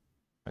much.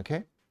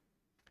 Okay?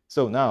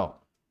 So now,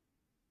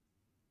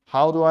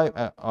 how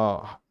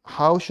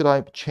should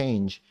I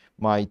change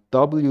my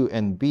w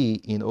and b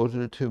in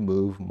order to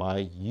move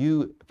my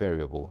u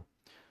variable?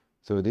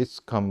 So this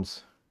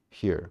comes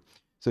here.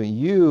 So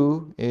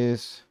u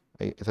is,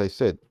 as I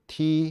said,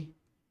 twb.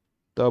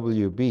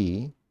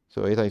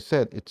 So as I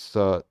said, it's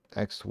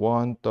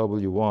x1,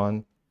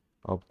 w1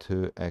 up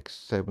to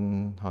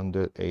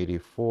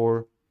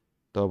x784,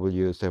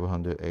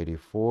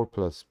 w784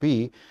 plus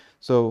b.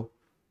 So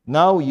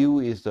now u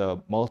is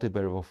a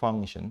multivariable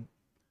function.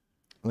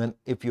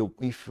 If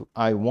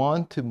I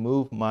want to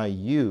move my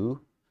u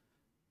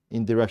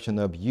in direction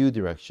of u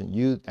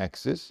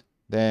axis,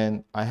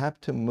 then I have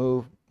to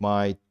move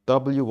my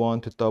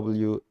w1 to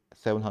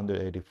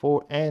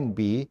w784 and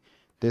b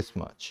this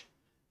much,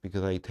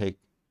 because I take,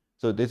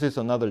 so this is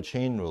another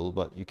chain rule,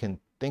 but you can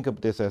think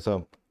of this as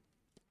a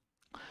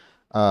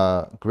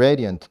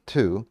gradient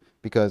too,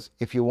 because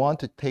if you want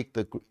to take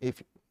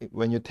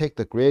when you take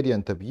the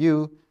gradient of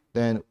u,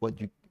 then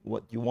what you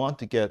want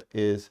to get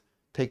is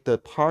take the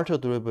partial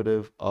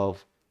derivative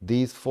of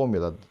these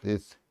formula,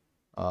 this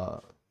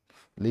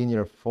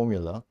linear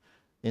formula,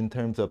 in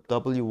terms of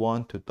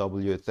w1 to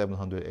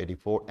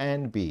w784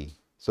 and b.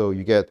 So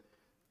you get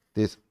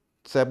this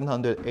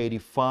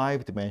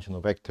 785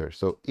 dimensional vector.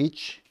 So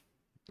this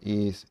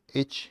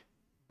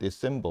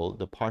symbol,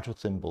 the partial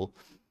symbol,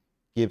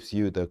 gives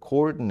you the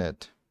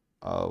coordinate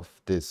of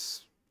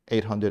this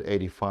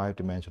 885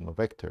 dimensional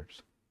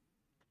vectors.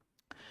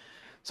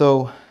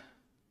 So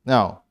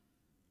now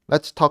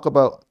let's talk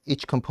about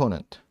each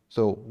component.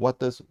 So what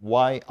does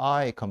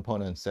yi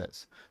component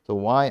says? So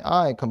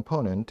yi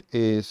component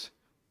is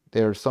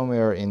there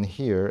somewhere in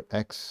here,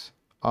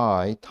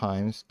 xi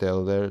times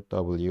delta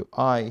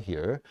wi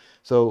here.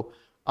 So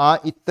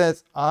it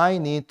says I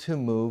need to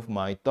move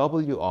my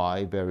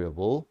wi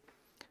variable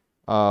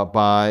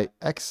by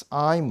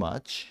xi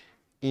much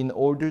in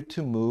order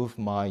to move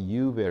my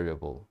u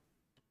variable.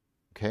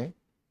 Okay,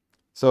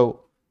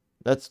 so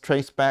let's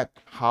trace back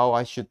how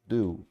I should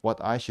do,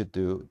 what I should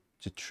do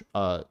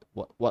to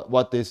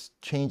what this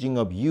changing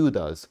of u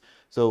does.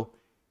 So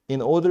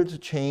in order to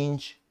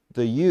change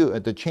the u,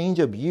 the change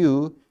of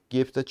u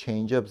gives the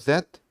change of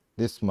z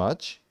this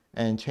much,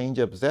 and change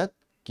of z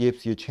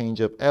gives you change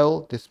of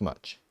L this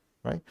much,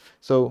 right?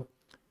 So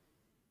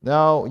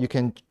now you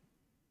can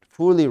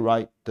fully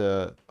write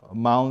the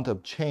amount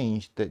of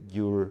change that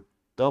your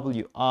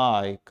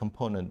Wi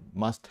component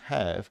must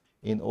have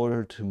in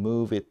order to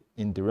move it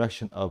in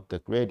direction of the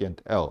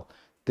gradient L.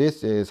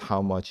 This is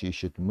how much you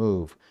should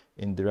move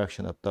in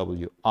direction of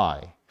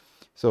Wi.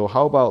 So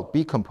how about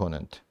B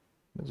component?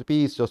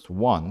 B is just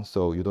 1,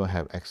 so you don't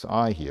have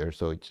xi here,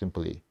 so it's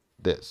simply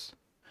this.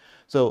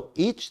 So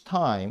each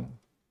time,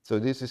 so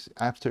this is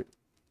after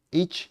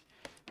each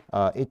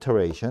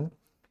iteration,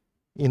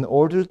 in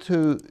order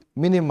to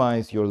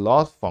minimize your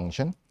loss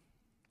function,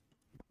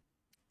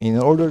 you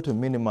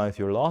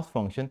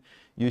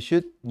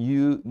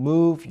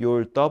move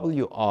your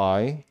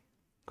Wi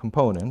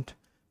component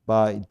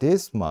by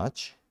this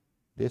much,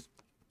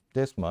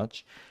 this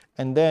much,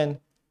 and then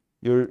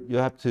you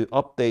have to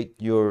update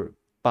your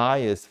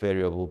bias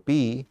variable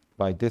B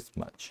by this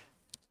much.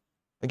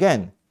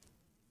 Again,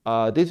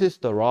 this is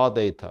the raw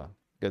data.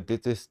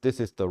 This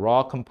is the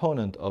raw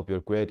component of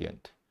your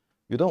gradient.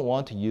 You don't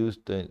want to use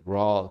the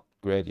raw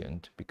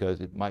gradient because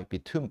it might be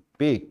too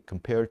big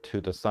compared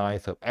to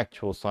the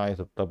actual size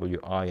of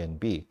Wi and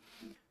B.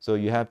 So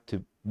you have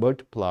to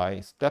multiply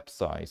step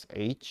size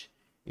h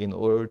in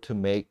order to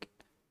make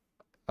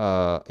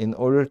a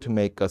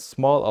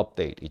small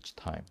update each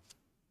time.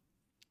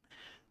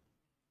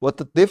 What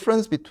the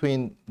difference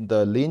between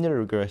the linear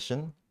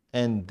regression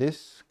and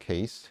this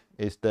case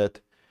is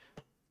that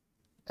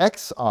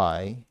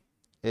xi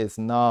is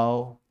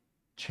now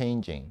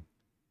changing.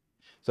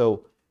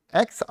 So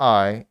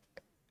xi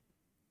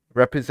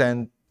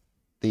represent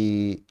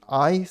the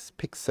i's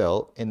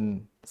pixel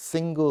in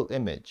single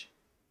image.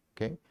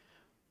 Okay,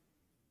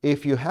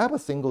 if you have a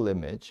single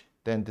image,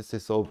 then this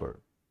is over,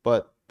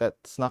 but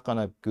that's not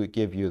going to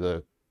give you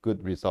the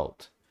good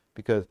result,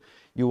 because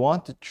you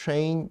want to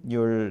train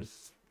your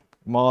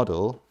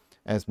model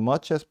as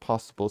much as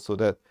possible so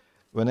that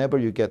whenever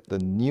you get the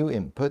new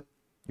input,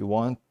 you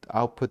want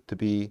output to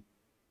be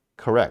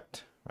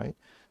correct, right?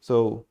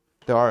 So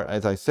there are,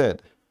 as I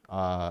said,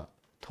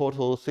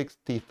 total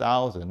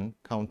 60,000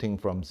 counting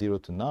from 0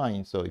 to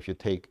 9. So if you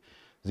take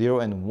 0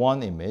 and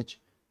 1 image,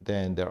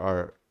 then there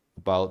are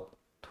about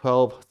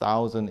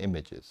 12,000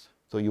 images.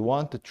 So you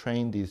want to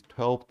train these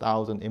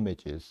 12,000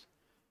 images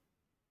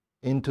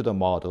into the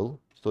model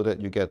so that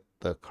you get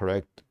the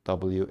correct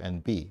W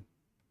and B.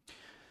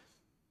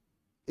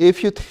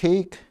 If you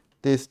take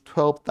these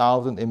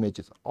 12,000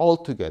 images all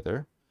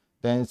together,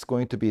 then it's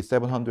going to be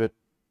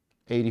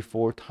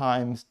 784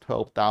 times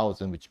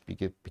 12,000, which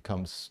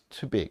becomes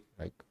too big,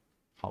 like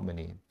how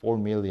many? 4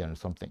 million or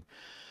something.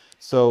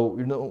 So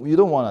you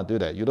don't want to do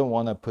that. You don't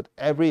want to put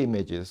every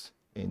images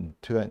in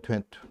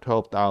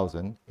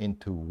 12,000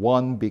 into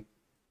one big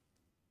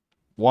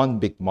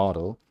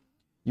model.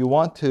 You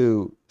want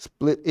to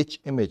split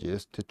each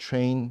images to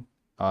train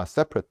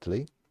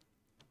separately.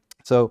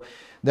 So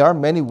there are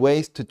many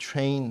ways to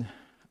train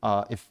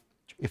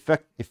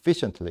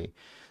efficiently.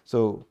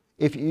 So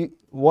if you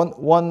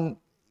one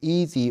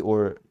easy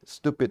or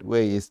stupid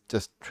way is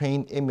just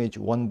train image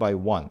one by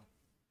one,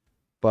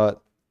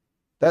 but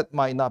that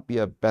might not be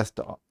a best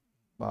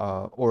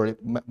or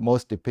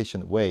most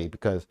efficient way,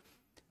 because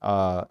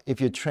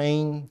if you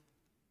train,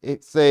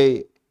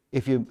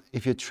 if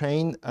you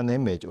train an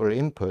image or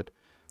input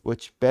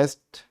which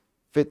best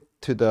fit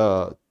to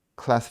the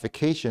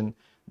classification,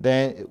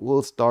 then it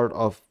will start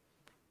off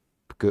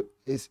good.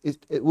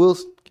 It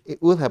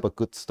will have a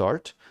good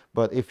start.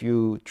 But if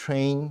you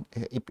train,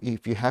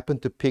 if you happen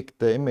to pick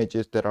the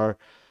images that are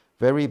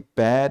very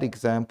bad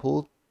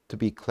example to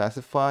be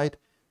classified,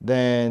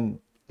 then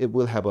it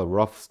will have a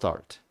rough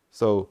start.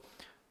 So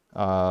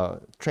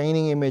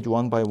training image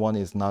one by one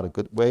is not a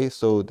good way.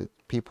 So the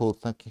people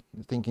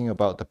thinking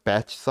about the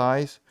batch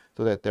size,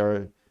 so that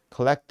they're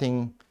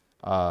collecting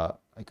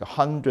like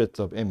hundreds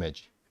of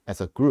images as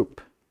a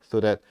group, so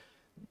that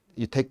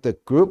you take the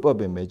group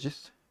of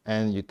images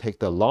and you take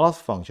the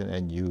loss function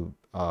and you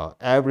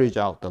average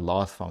out the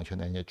loss function,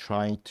 and you're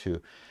trying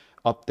to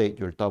update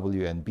your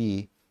W and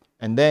B.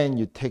 And then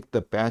you take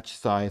the batch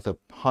size of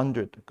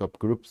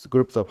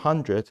groups of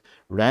hundreds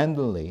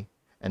randomly,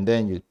 and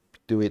then you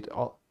do it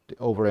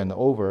over and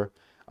over,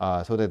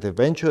 so that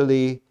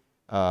eventually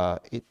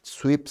it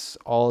sweeps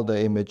all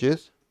the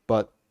images,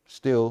 but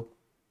still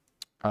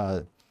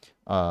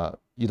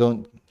you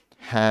don't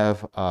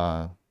have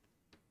a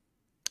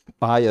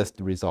biased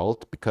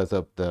result because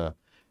of the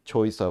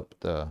choice of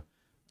the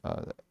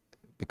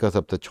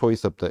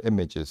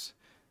images.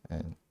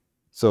 And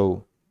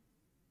so,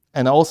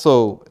 and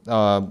also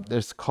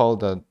there's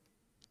called a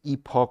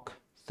epoch,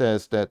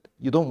 says that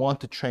you don't want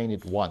to train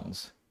it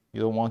once.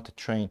 You don't want to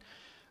train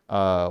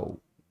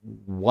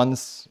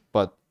once,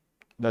 but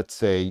let's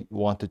say you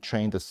want to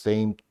train the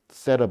same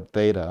set of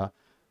data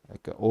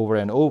like over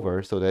and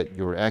over so that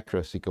your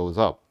accuracy goes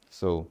up.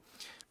 So,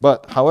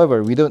 but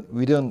however, we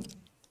don't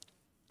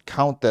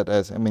count that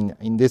as, I mean,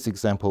 in this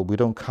example, we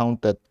don't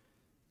count that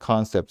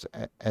concepts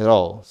at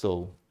all.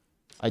 So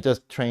I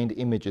just trained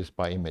images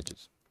by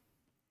images.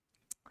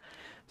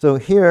 So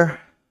here,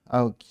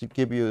 I'll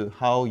give you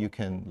how you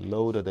can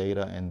load the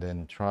data and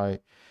then try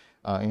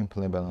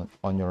implement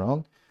on your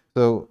own.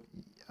 So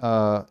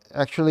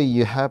actually,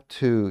 you have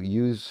to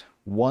use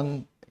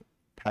one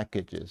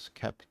packages,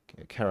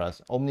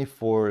 Keras, only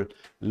for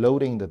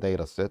loading the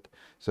data set.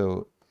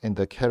 So in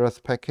the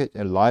Keras package,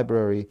 a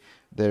library,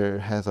 there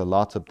has a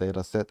lot of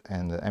data set,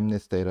 and the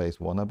MNIST data is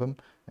one of them.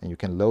 And you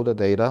can load the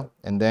data,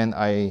 and then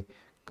I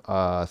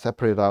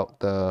separate out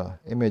the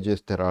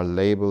images that are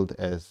labeled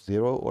as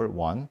 0 or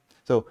 1.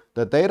 So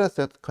the data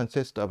set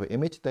consists of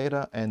image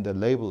data and the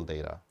label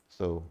data.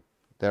 So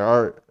they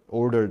are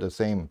ordered the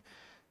same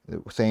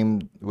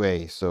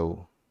way.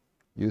 So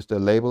use the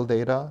label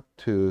data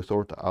to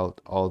sort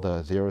out all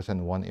the 0s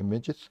and 1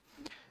 images.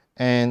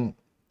 And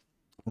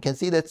you can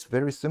see that's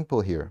very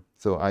simple here.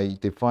 So I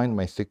define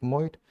my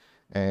sigmoid,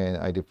 and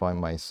I define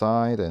my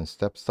size and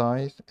step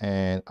size,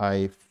 and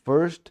I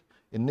first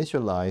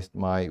initialized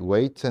my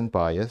weights and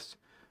bias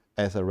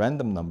as a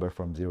random number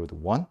from 0 to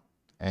 1,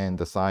 and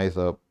the size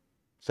of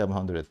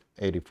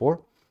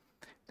 784.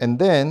 And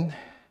then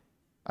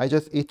I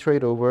just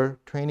iterate over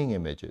training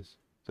images.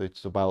 So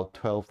it's about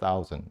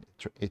 12,000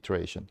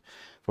 iteration.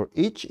 For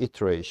each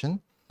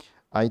iteration,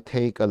 I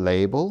take a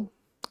label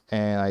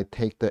and I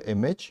take the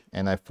image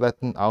and I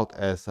flatten out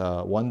as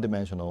a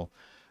one-dimensional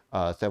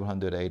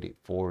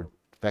 784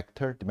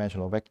 vector,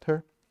 dimensional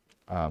vector.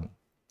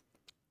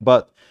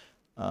 But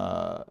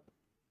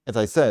as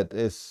I said,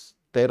 this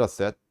data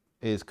set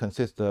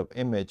consists of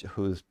image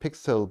whose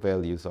pixel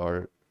values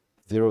are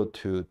 0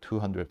 to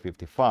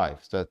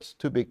 255. So that's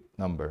too big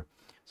number.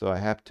 So I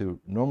have to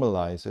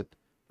normalize it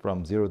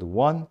from 0 to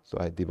 1. So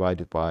I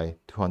divide it by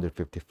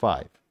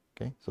 255.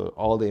 Okay, so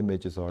all the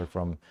images are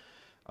from,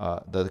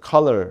 the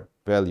color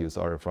values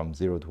are from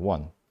 0 to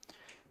 1.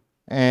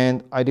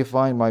 And I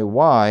define my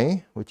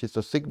y, which is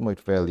the sigmoid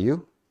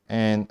value.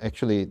 And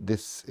actually,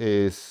 this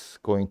is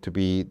going to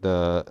be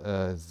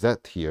the z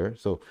here.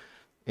 So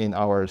in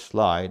our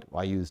slide,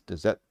 I used the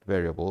z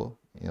variable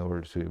in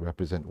order to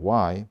represent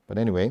y. But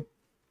anyway,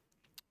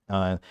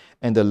 and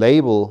the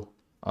label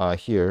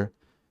here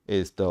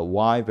is the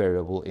y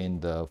variable in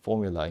the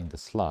formula in the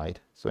slide.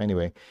 So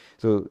anyway,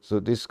 so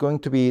this is going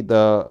to be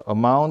the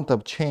amount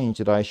of change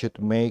that I should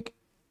make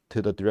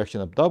to the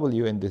direction of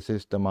w, and this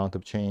is the amount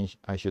of change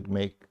I should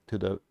make to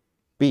the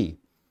b.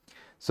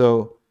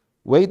 So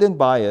weight and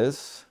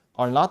bias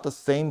are not the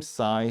same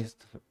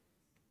sized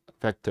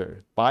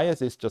vector.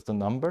 Bias is just a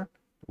number.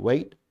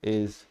 Weight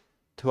is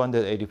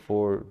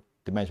 284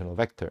 dimensional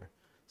vector.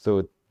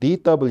 So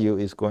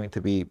dw is going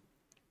to be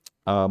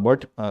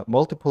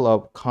multiple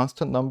of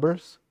constant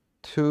numbers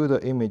to the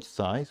image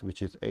size,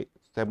 which is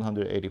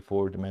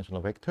 784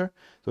 dimensional vector.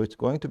 So it's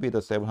going to be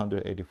the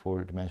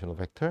 784 dimensional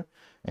vector.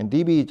 And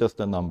dB is just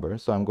a number.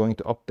 So I'm going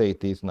to update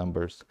these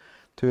numbers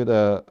to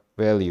the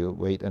value,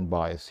 weight, and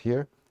bias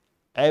here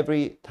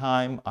every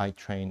time I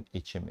train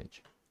each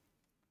image.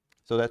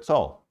 So that's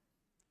all.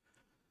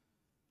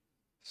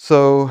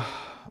 So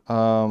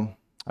I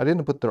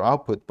didn't put the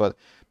output, but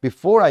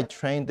before I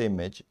trained the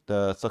image,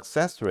 the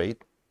success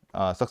rate,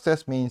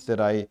 success means that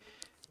I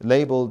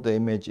labeled the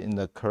image in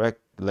the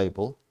correct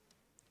label,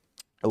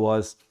 it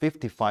was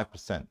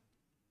 55%,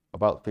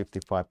 about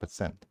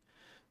 55%.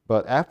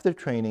 But after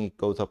training, it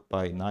goes up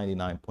by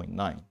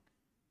 99.9.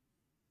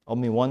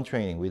 Only one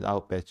training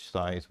without batch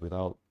size,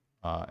 without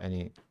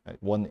any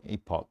one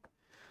epoch.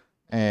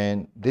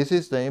 And this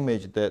is the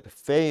image that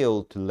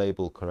failed to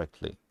label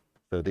correctly.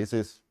 So this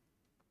is,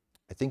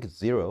 I think it's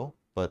 0,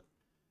 but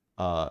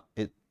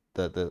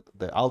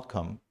the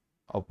outcome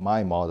of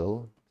my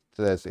model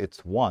says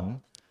it's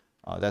 1.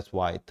 That's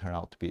why it turned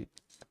out to be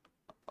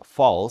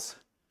false.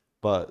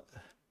 But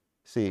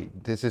see,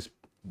 this is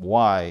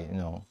why, you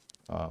know,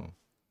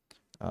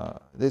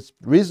 it's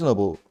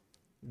reasonable.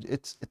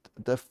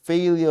 The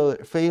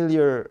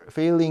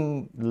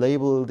failing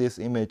label this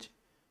image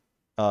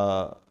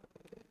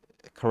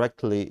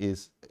correctly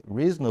is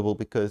reasonable,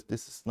 because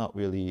this is not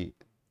really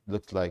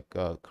looks like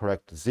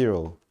correct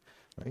 0,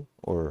 right?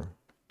 Or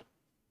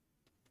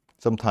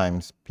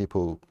sometimes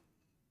people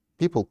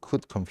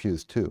could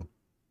confuse too.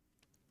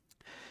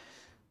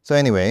 So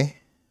anyway,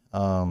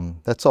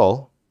 that's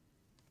all.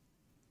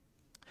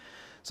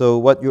 So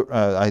what you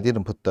I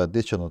didn't put the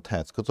additional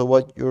task. So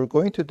what you're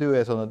going to do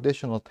as an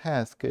additional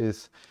task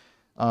is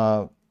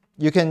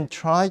you can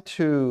try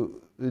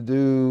to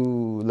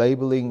do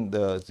labeling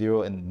the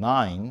 0 and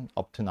 9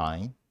 up to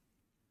 9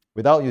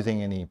 without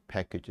using any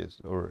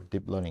packages or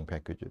deep learning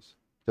packages.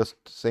 Just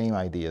same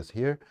ideas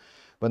here.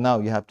 But now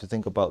you have to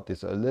think about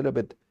this a little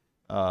bit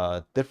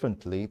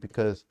differently,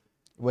 because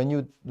when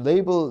you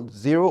label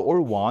 0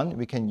 or 1,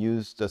 we can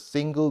use the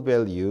single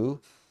value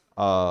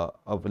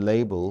of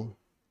label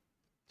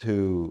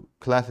to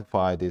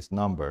classify this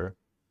number.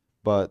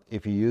 But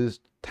if you use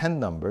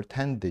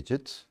 10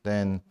 digits,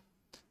 then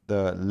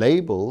the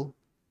label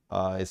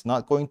is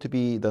not going to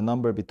be the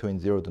number between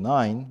 0 to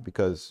 9,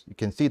 because you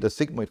can see the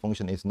sigmoid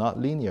function is not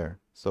linear.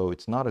 So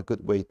it's not a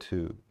good way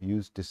to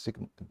use this.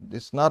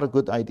 It's not a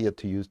good idea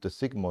to use the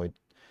sigmoid.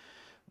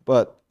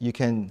 But you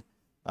can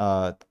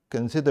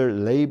consider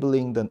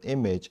labeling the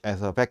image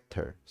as a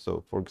vector.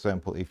 So for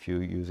example, if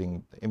you're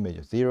using the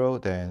image 0,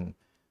 then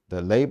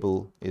the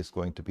label is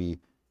going to be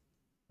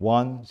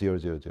 1, 0,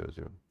 0, 0,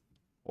 0.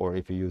 Or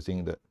if you're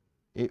using the,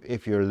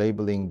 if you're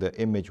labeling the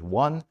image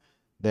 1,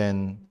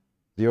 then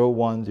 0,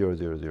 1, 0,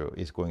 0, 0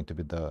 is going to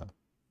be the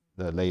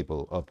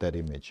label of that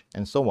image,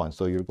 and so on.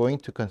 So you're going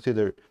to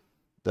consider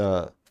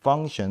the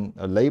function,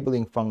 a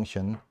labeling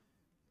function,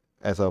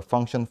 as a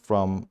function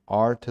from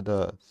r to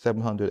the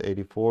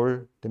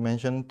 784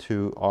 dimension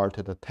to r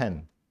to the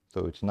 10.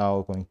 So it's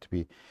now going to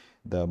be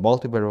the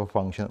multivariable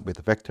function with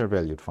a vector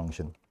valued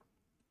function.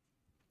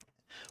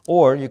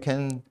 Or you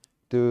can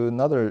do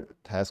another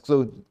task.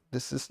 So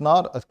this is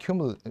not a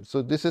cumulative.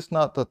 So this is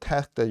not the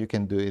task that you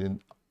can do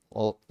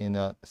in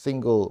a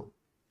single,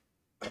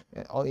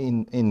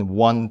 in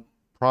one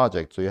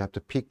project. So you have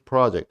to pick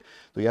project.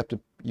 So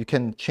you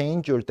can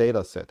change your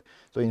data set.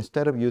 So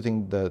instead of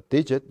using the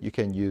digit, you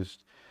can use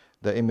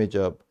the image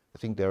of, I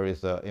think there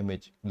is an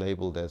image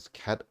labeled as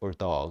cat or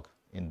dog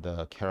in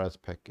the Keras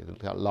package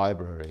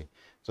library.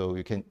 So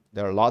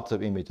there are lots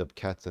of images of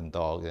cats and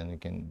dogs, and you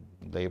can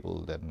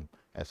label them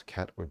as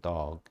cat or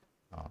dog.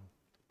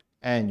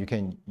 And you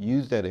can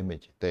use that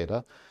image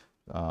data.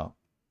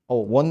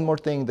 One more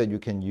thing that you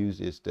can use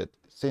is that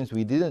since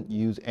we didn't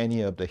use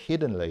any of the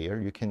hidden layer,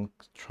 you can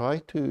try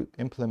to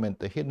implement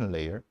the hidden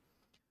layer.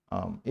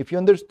 If you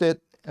understood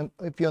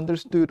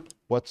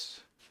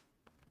what's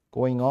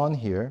going on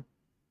here,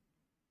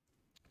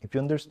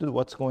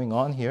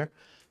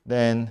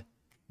 then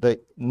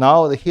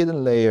now the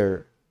hidden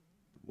layer,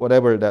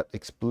 whatever that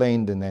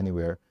explained in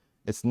anywhere,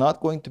 it's not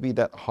going to be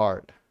that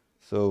hard.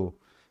 So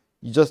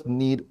you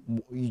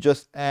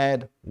just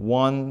add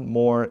one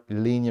more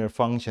linear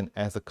function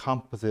as a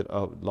composite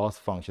of loss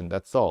function.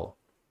 That's all.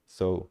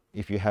 So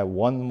if you have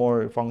one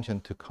more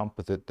function to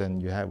composite, then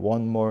you have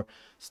one more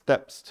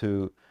steps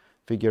to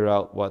figure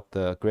out what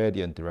the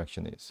gradient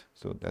direction is.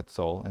 So that's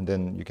all. And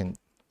then you can,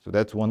 so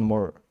that's one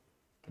more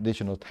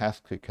additional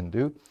task you can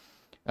do.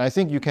 And I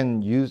think you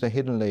can use the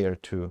hidden layer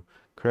to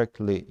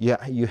correctly,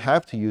 you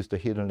have to use the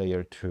hidden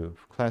layer to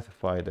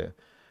classify the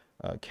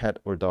cat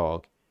or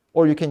dog.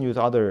 Or you can use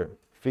other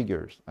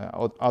figures,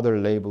 other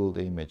labeled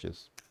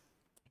images.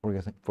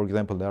 For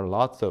example, there are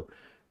lots of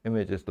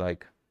images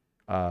like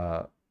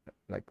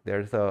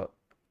there's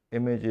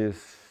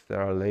images that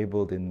are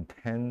labeled in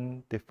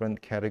 10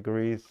 different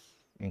categories,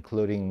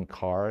 including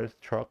cars,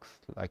 trucks,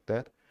 like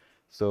that.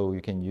 So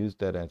you can use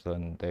that as a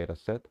data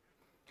set.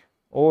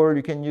 Or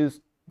you can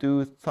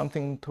do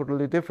something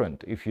totally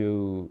different if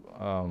you,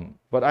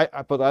 but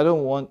I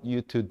don't want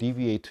you to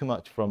deviate too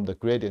much from the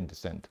gradient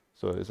descent.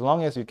 So as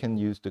long as you can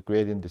use the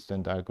gradient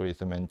descent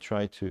algorithm and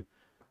try to,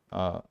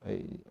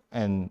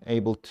 and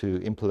able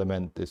to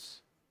implement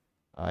this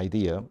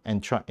idea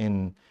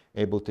and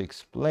able to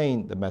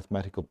explain the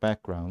mathematical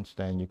backgrounds,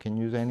 then you can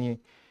use any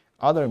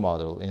other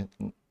model,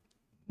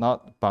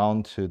 not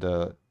bound to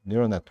the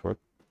neural network.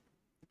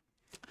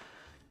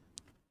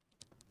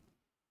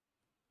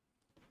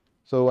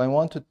 So I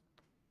want to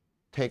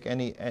take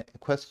any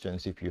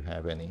questions if you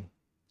have any.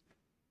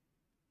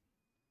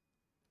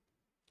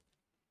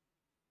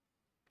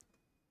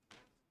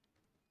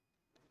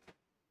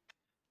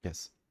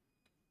 Yes.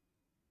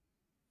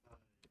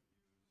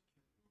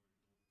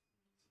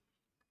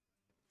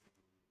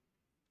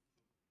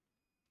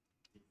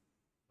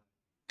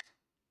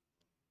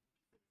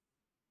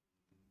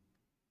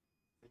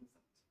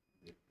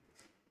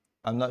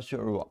 I'm not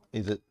sure what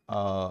is it.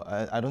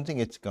 I don't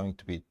think it's going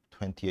to be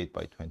 28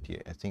 by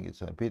 28. I think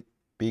it's a bit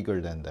bigger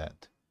than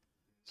that.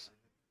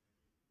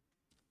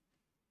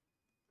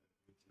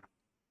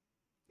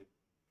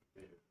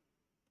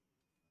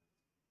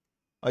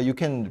 You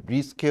can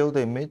rescale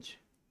the image,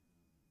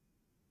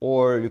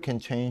 or you can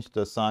change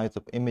the size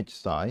of image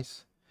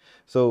size.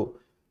 So,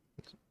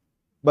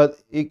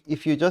 but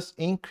if you just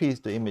increase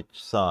the image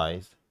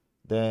size,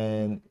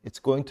 then it's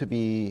going to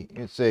be,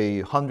 let's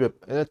say 100.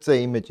 Let's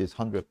say image is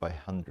 100 by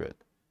 100.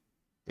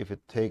 If you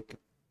take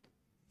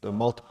the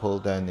multiple,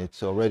 then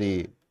it's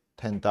already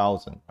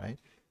 10,000, right?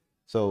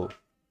 So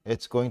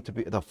it's going to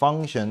be the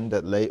function,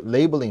 that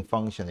labeling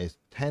function is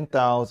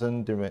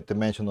 10,000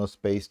 dimensional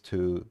space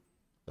to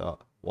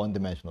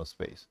one-dimensional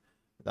space.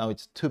 Now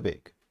it's too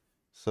big.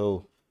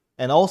 So,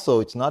 and also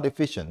it's not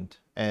efficient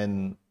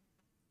and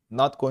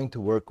not going to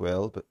work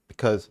well, but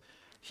because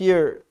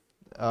here,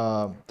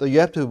 so you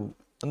have to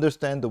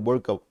understand the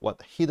work of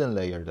what hidden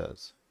layer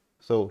does.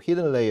 So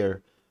hidden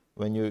layer,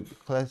 when you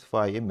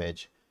classify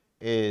image,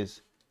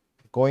 is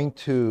going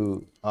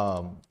to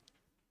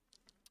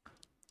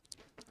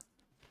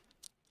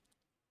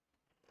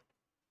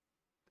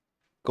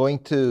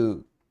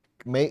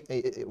make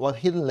what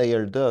hidden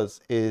layer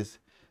does is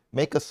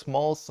make a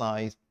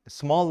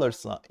smaller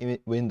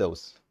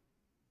windows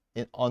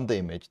on the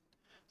image,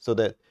 so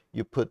that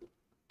you put,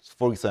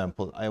 for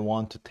example, I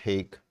want to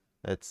take,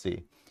 let's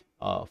see,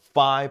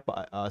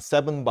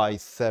 7 by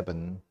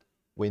 7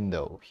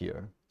 window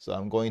here. So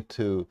I'm going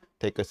to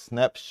take a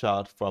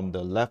snapshot from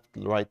the left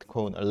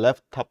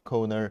top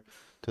corner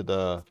to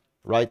the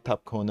right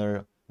top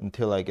corner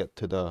until I get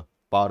to the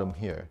bottom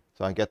here.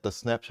 So I get the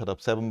snapshot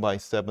of 7 by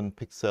 7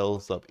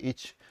 pixels of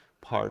each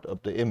part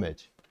of the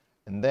image.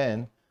 And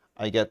then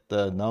I get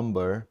the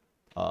number,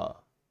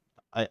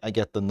 I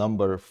get the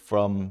number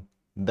from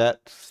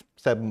that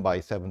 7 by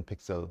 7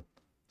 pixel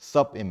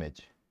sub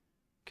image.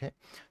 Okay,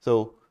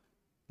 so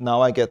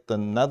now I get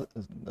the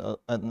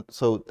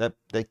so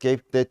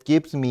that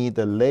gives me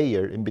the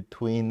layer in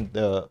between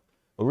the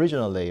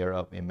original layer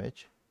of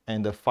image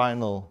and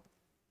the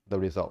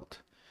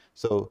result.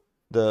 So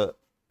the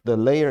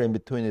layer in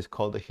between is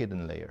called the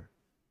hidden layer.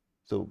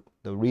 So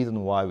the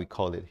reason why we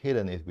call it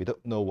hidden is we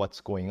don't know what's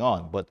going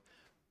on. But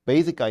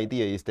basic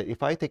idea is that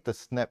if I take the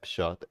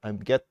snapshot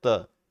and get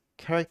the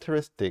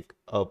characteristic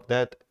of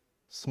that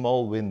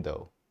small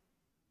window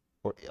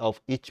or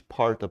of each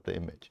part of the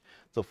image.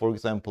 So for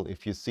example,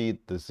 if you see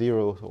the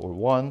 0 or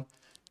 1,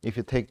 if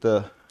you take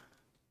the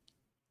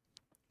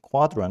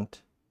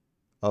quadrant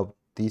of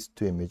these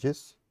two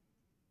images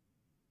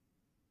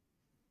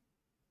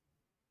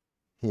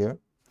here,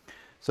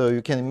 so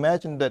you can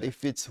imagine that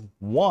if it's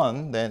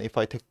 1, then if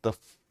I take the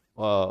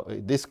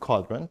this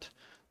quadrant,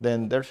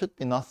 then there should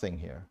be nothing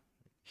here.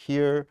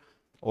 Here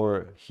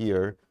or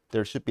here,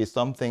 there should be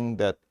something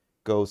that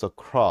goes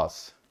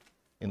across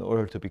in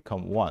order to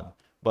become 1.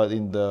 But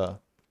in the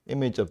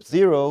image of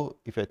 0,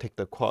 if I take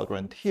the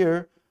quadrant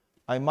here,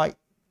 I might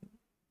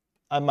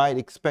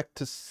expect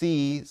to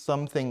see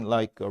something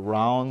like a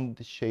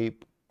round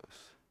shape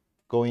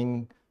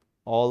going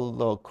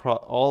all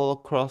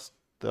across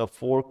the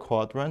 4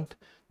 quadrant.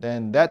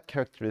 Then that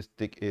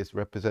characteristic is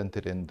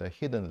represented in the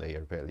hidden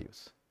layer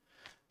values.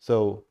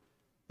 So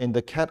in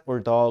the cat or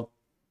dog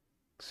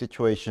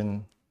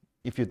situation,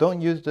 if you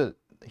don't use the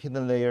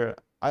hidden layer,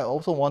 I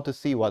also want to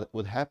see what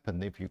would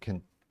happen if you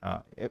can,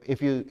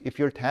 if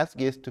your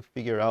task is to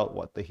figure out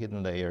what the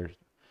hidden layers,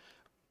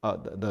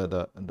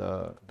 the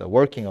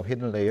working of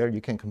hidden layer,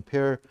 you can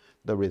compare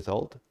the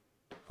result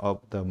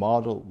of the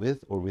model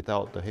with or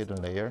without the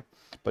hidden layer.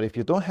 But if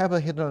you don't have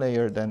a hidden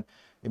layer, then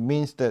it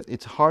means that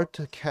it's hard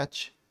to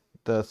catch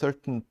the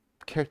certain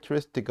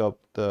characteristic of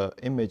the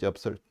image of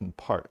certain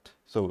part.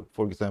 So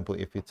for example,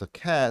 if it's a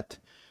cat,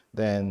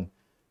 then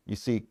you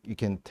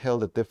can tell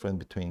the difference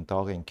between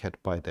dog and cat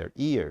by their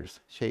ears,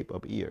 shape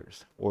of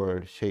ears,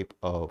 or shape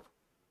of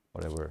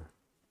whatever,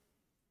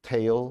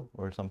 tail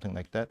or something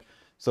like that.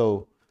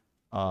 So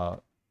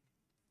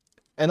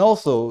and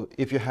also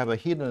if you have a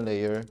hidden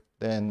layer,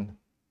 then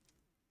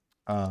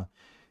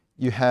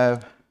you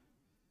have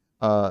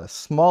a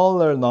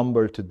smaller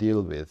number to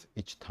deal with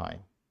each time.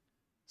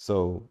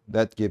 So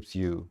that gives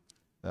you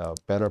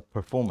better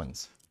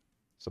performance.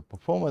 So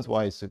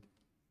performance-wise, a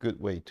good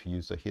way to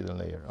use a hidden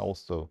layer.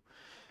 Also,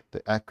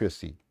 the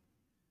accuracy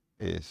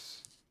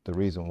is the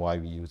reason why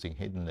we're using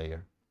hidden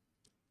layer.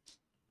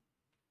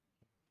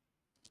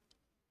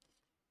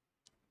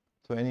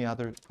 So any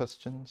other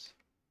questions?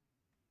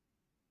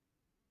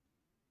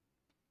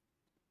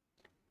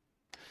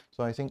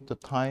 So I think the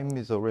time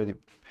is already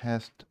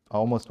past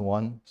almost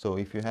 1. So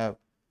if you have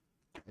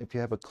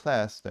a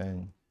class,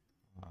 then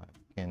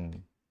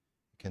you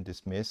can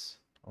dismiss.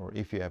 Or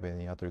if you have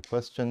any other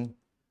question,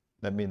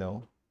 let me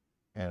know.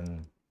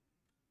 And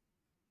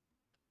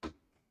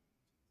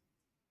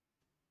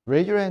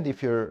raise your hand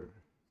if you're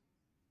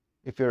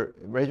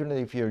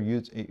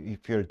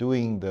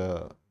doing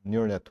the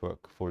neural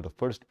network for the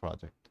first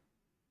project.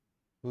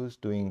 Who's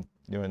doing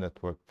neural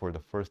network for the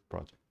first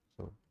project?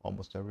 So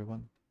almost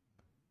everyone,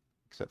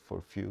 except for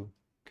a few.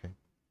 Okay.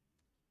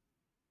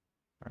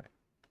 All right.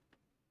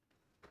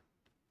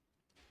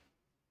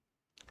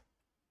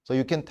 So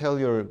you can tell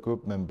your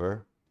group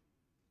member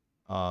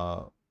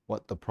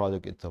what the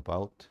project is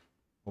about,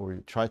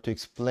 or try to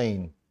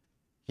explain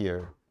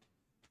here.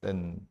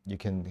 Then you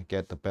can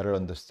get a better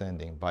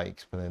understanding by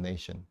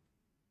explanation.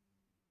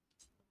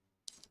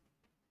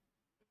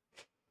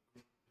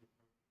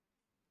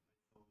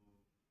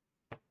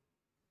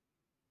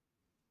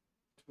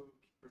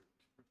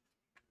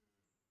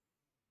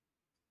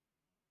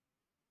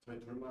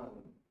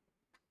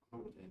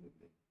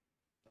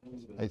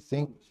 I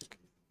think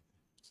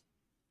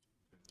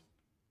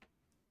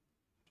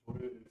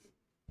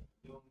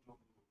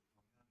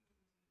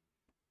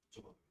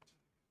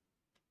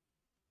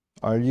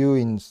Are you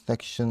in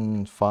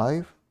section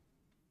 5?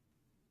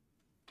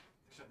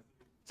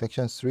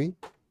 Section 3?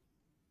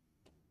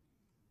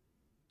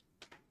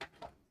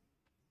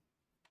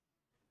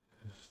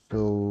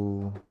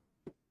 So,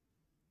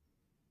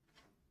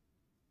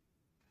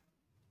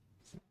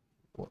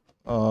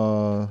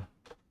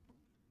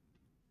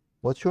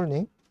 what's your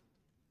name?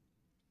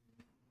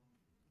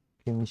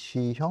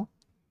 김시형?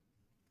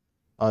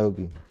 아,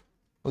 여기.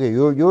 Okay,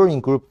 you're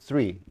in group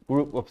 3.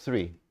 Group of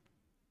 3.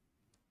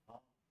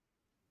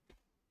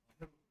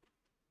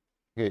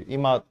 Okay,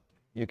 Imad,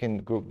 you can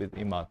group with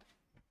Imad.